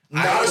 want.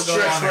 Not I a will go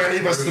stretch on for a any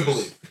of us to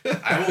cruise.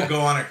 believe. I will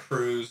go on a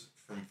cruise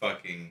from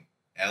fucking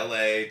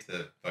LA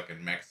to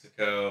fucking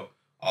Mexico,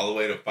 all the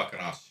way to fucking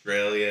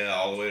Australia,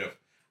 all the way to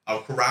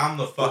around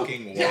the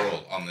fucking yeah.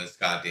 world on this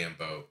goddamn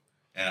boat.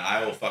 And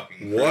I will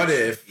fucking What cruise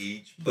if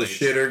each The place.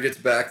 shitter gets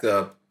backed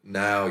up.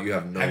 Now you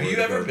have nowhere Have you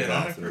to ever go to the been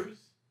on a bathroom. cruise?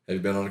 Have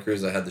you been on a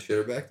cruise that had the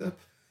shitter backed up?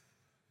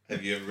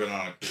 Have you ever been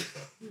on a cruise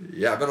though?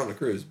 Yeah, I've been on a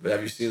cruise, but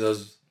have you seen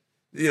those?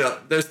 You know,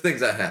 there's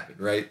things that happen,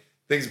 right?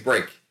 Things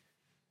break.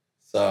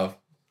 So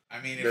I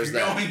mean, if There's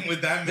you're that. going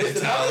with that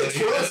Listen, how many mentality,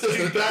 tourists have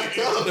been backed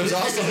up? there's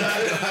also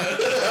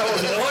that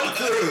was one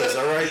cruise,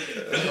 all right.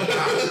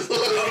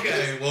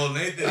 Okay, well,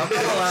 Nathan, I'm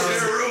not allowed-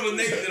 share a room with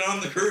Nathan on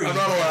the cruise. I'm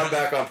not allowed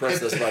back on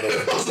Princess, by the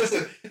way.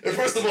 Listen, and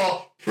first of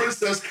all,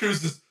 Princess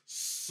Cruises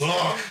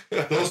suck.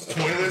 Those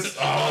toilets,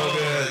 oh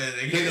man.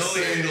 They can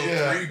only handle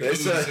yeah. 3 They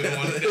booths in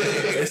one said,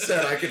 day. they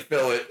said I could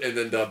fill it and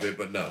then dump it,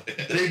 but no.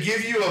 They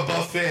give you a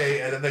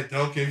buffet and then they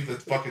don't give you the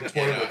fucking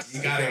toilets.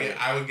 You gotta get.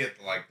 I would get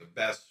like the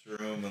best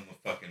room in the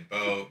fucking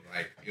boat.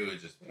 Like it would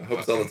just. I hope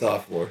it's on the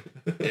top floor.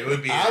 It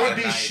would be. I would a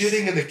be nice-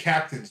 shitting in the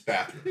captain's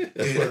bathroom.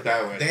 Let's put it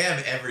that way. They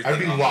have everything. I'd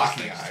be on those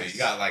locking things, too. eyes. You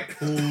got like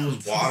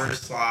pools, water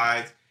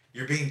slides.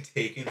 You're being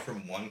taken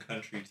from one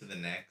country to the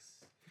next,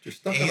 You're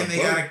stuck and on a they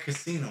boat. got a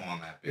casino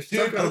on that You're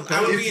bitch. stuck on a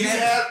I would boat. be If in you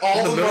heaven. had all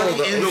In the the middle of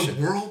money the in ocean.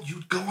 the world,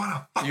 you'd go on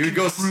a fucking You would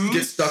go cruise.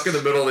 get stuck in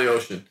the middle of the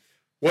ocean.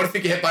 What if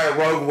you get hit by a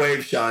rogue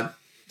wave, Sean?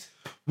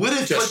 What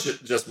if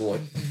Just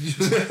Malloy.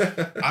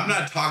 I'm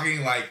not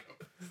talking like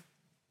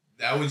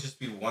that would just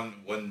be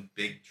one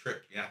big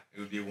trip. Yeah, it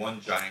would be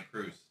one giant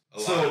cruise. A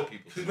lot so of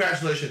people.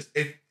 congratulations.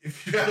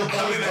 If you had a lot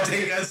I'm of gonna money,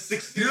 take a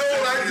 60. you know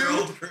what I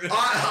do? cruise.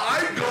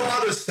 I go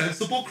on a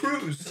sensible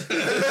cruise. And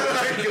then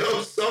I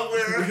go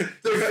somewhere to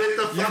fit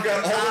the You've fucking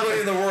got all the money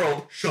in the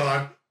world.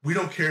 Sean, we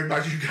don't care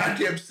about your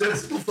goddamn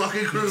sensible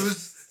fucking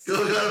cruise.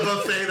 Go got a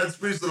buffet that's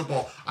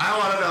reasonable. I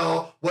want to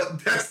know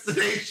what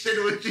destination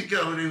would you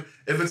go to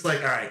if it's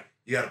like, all right,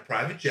 you got a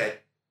private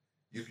jet,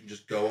 you can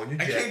just go on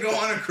your I jet. can't go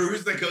on a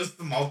cruise that goes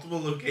to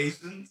multiple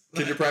locations.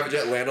 Can your private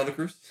jet land on the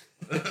cruise?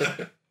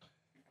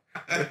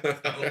 I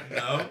don't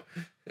know.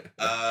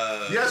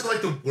 You guys are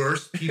like the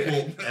worst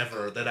people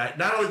ever that I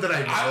not only that I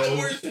know. I'm the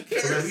worst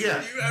person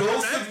yeah, you ever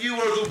both met. of you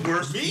are the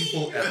worst Me?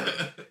 people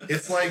ever.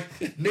 It's like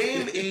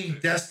name a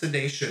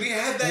destination. We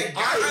had that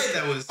guy I-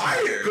 that was I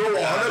here. go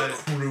on a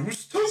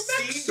cruise to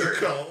Steenberg.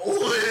 Mexico.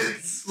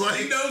 It's You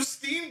like know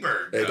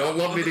Steenberg. Hey, don't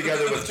lump me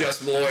together with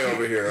Just Malloy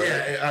over here. all right?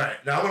 yeah. All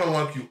right, now I'm gonna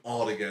lump you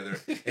all together.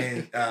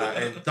 And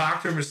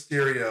Doctor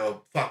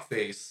Mysterio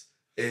fuckface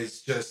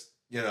is just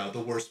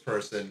the worst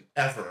person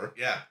ever.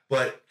 Yeah.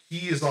 But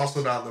he is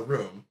also not in the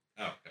room.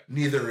 Oh, okay.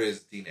 Neither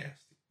is D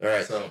Nasty. All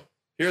right. So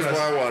Here's where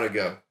I want to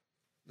go.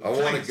 I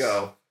want to Please.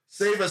 go.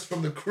 Save us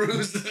from the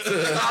cruise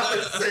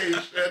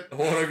conversation. I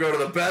want to go to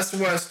the Best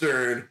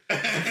Western.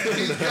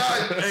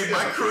 Hey,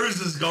 my cruise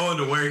is going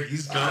to where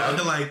he's going.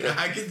 Like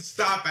I can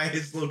stop at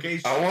his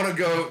location. I want to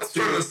go Let's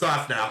turn to. this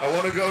off now. I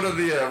want to go to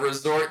the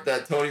resort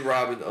that Tony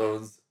Robbins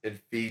owns in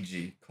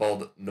Fiji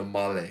called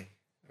Namale.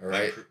 All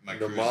right, My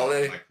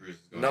Namale. cruise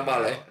is going to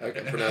Namale.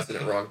 I'm pronouncing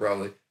it wrong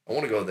probably. I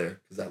want to go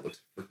there because that looks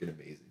freaking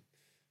amazing.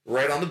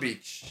 Right on the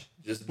beach,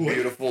 just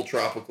beautiful,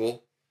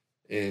 tropical,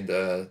 and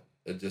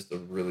just a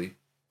really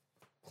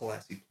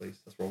classy place.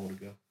 That's where I want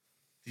to go.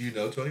 Do you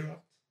know Tony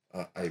Robbins?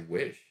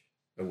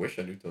 I wish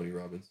I knew Tony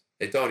Robbins.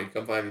 Hey Tony,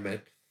 come find me,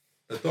 man.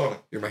 Tony.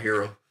 You're my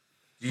hero.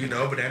 Do you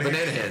know Banana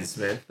Banana hands,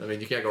 man. I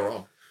mean, you can't go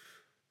wrong.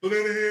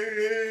 Banana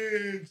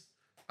Hands.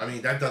 I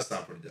mean, that does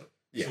sound pretty dope.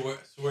 Yeah.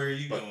 So where are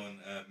you But- going,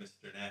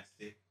 Mr.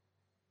 Nasty?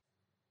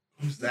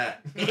 Who's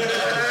that? You're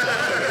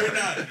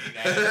not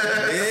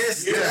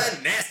nasty.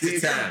 It's nasty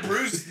time.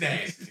 Bruce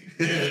Nasty.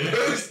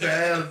 Bruce,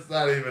 man, it's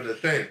not even a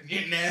thing.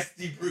 You're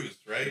Nasty Bruce,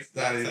 right? It's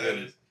not That's how even-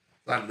 it is.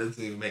 It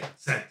doesn't even make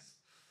sense.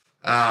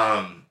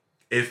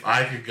 If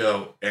I could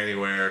go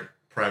anywhere,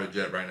 private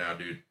jet right now,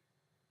 dude,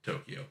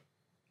 Tokyo.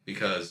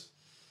 Because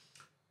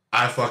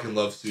I fucking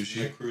love My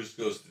sushi. cruise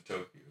goes to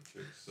Tokyo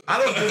too. So. I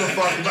don't give a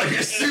fuck about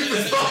your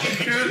stupid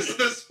fucking cruise at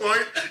this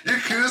point. Your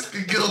cruise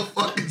can go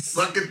fucking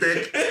suck a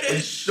dick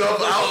and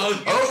shove out.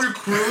 I hope your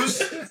cruise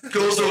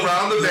goes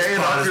around the bay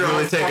and off your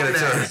really own taking a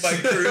fucking turn. ass. My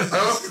cruise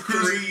is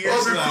 3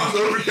 years long.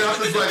 Over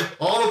captain's like,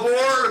 all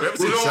aboard.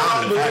 We're going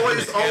on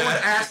boys. Yeah.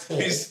 Own asshole.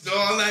 He's still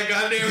on that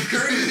goddamn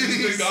cruise.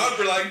 He's been gone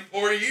for like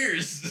 4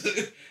 years.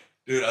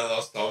 Dude, I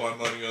lost all my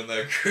money on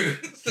that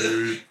cruise.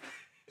 Dude.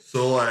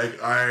 So,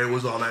 like, I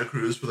was on that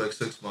cruise for like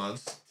 6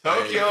 months.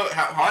 Tokyo,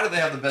 how do they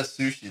have the best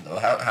sushi, though?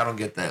 I don't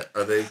get that.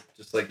 Are they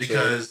just like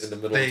Because in the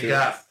middle they of the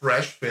got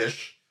fresh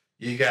fish.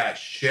 You got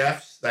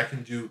chefs that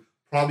can do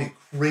probably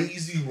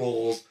crazy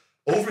rolls.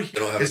 Over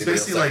here, it's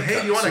basically like,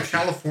 hey, do you want a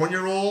California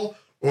roll?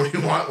 Or do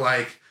you want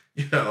like,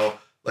 you know,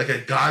 like a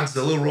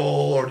Godzilla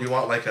roll? Or do you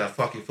want like a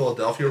fucking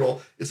Philadelphia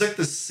roll? It's like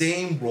the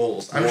same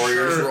rolls. I'm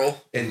Warriors sure, roll?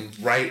 And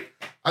right,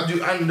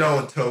 I know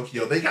in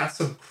Tokyo, they got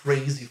some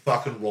crazy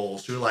fucking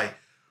rolls. You're like,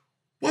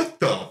 what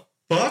the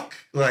fuck?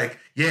 Like,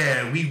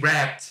 yeah, we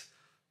wrapped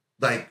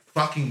like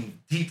fucking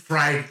deep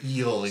fried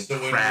eel and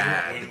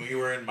crab. When we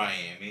were in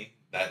Miami,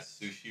 that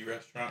sushi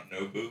restaurant,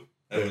 Nobu,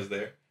 that was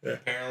there,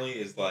 apparently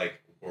is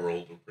like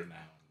world-renowned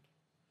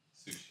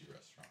sushi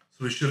restaurant.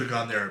 So we should have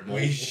gone there multiple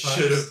We times.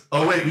 should have.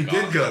 Oh wait, we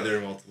did go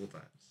there multiple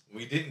times.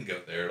 We didn't go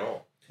there at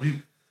all.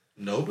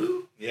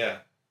 Nobu? Yeah,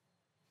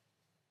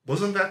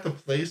 Wasn't that the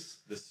place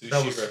the sushi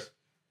That was restaurant.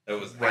 That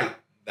was right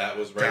That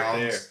was right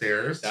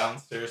downstairs? there,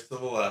 downstairs to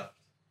the left,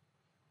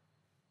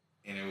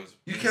 and it was.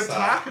 You inside. kept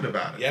talking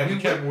about it. Yeah,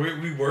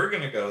 we were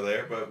gonna go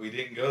there, but we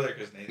didn't go there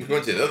because Nathan. We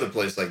went to the other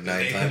place like 9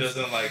 Nathan times.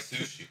 doesn't like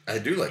sushi. I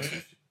do like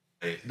sushi.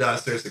 No,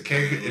 seriously,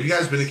 Cancun. Have you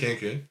guys been to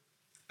Cancun?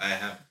 I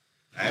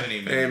haven't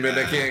even. Hey, been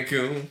to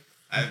Cancun.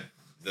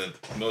 The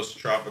most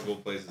tropical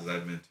places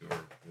I've been to are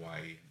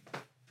Hawaii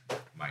and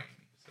Miami.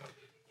 So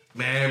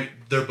Man,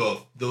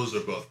 those are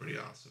both pretty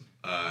awesome.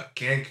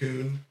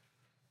 Cancun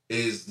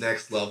is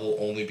next level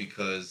only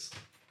because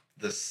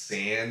the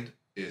sand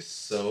is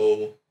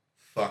so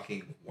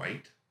fucking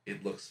white.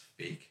 It looks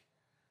fake.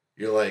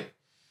 You're like,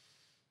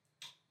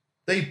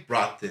 they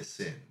brought this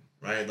in,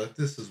 right? Like,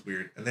 this is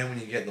weird. And then when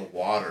you get in the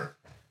water,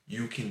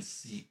 you can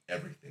see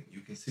everything.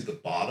 You can see the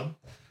bottom.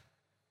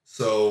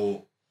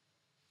 So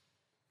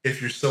if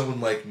you're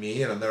someone like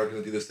me, and I'm never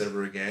going to do this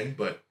ever again,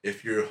 but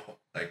if you're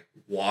like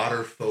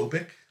water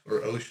phobic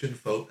or ocean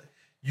phobic,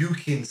 you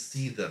can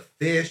see the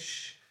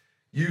fish.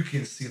 You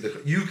can see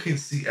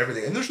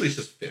everything. And usually it's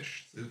just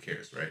fish. So who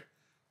cares, right?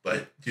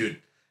 But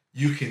dude,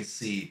 you can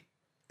see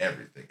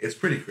everything. It's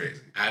pretty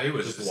crazy. Addie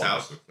was just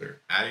out. So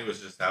clear. Addie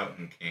was just out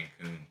in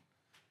Cancun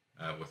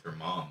with her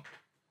mom,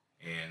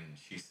 and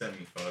she sent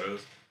me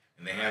photos,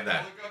 and they have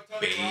that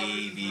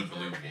baby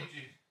blue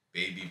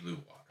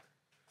water.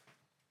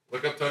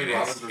 Look up Tony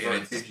It's, Robbins.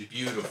 and it's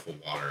beautiful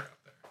water up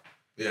there.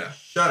 Yeah.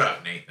 Shut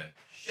up, Nathan.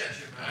 Shut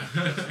your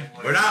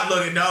mouth. We're not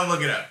looking. Don't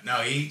look it up. No,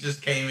 he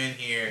just came in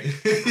here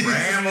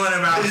rambling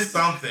about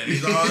something.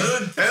 He's all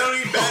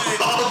Tony Bennett.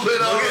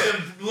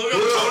 Look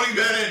up Tony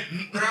Bennett.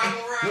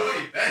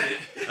 Tony Bennett.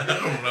 I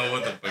don't know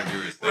what the fuck you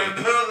were saying.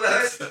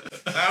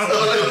 I don't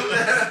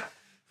know.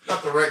 Not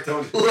the right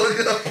Tony. Look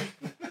up.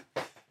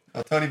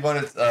 Tony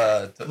Bennett's.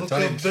 Look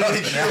Tony up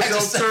Bennett Del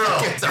Toro.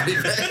 Tony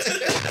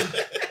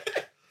Bennett.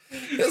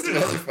 This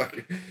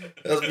motherfucker.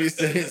 That's me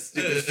saying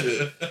stupid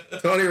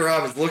shit. Tony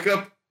Robbins. Look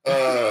up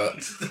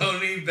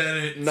Tony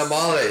Bennett.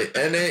 Namale.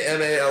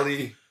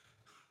 Namale.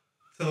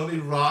 Tony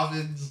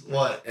Robbins,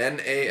 what?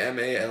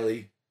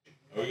 Namale.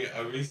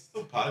 Are we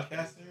still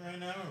podcasting right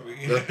now?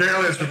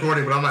 Apparently it's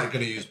recording, but I'm not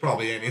going to use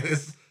probably any of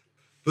this.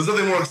 There's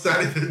nothing more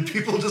exciting than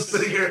people just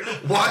sitting here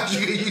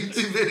watching a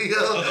YouTube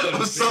video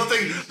of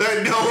something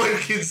that no one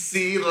can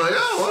see. Like,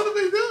 oh, what are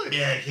they doing?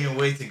 Yeah, I can't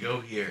wait to go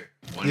here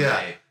one Yeah.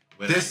 day.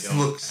 When This I don't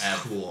looks have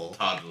cool.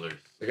 Toddlers.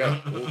 They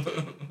got Wow.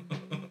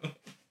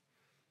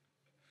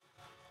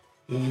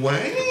 Well,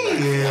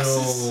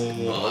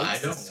 I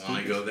don't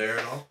want to go there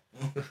at all.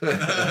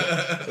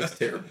 looks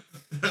terrible.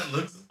 That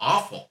looks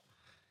awful.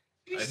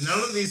 None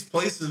of these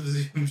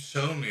places you've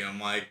shown me, I'm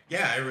like,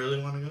 yeah, I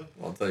really want to go.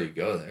 Well, until you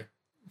go there.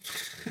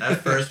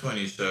 That first one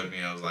you showed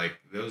me, I was like,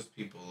 those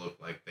people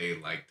look like they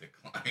like to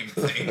climb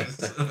things.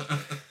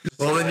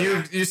 Well, then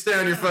you stay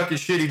on your fucking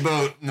shitty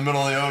boat in the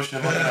middle of the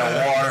ocean looking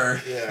at water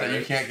that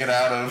you can't get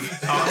out of. What are you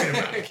talking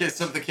about? In case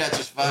something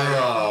catches fire.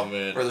 Oh,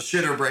 man. Or the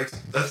shitter breaks.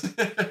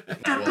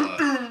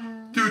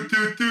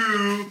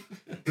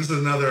 This is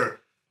another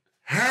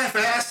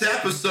half-ass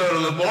episode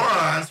of The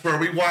Morons where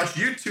we watch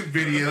YouTube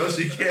videos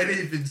you can't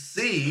even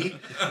see,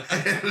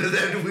 and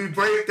then we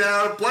break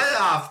down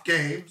playoff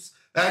games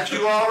that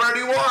you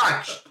already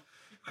watched.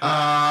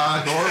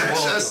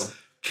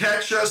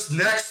 Catch us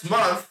next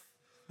month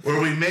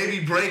where we maybe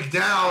break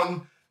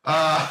down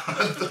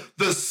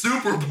the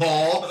Super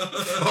Bowl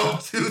from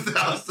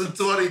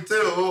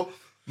 2022.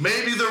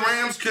 Maybe the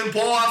Rams can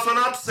pull off an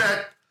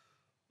upset,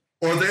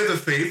 or they're the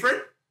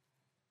favorite.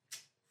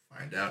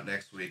 Find out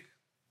next week,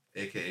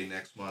 aka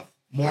next month.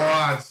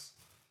 Morons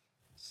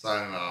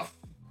signing off.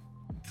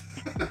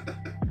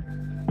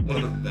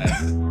 One of the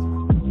best.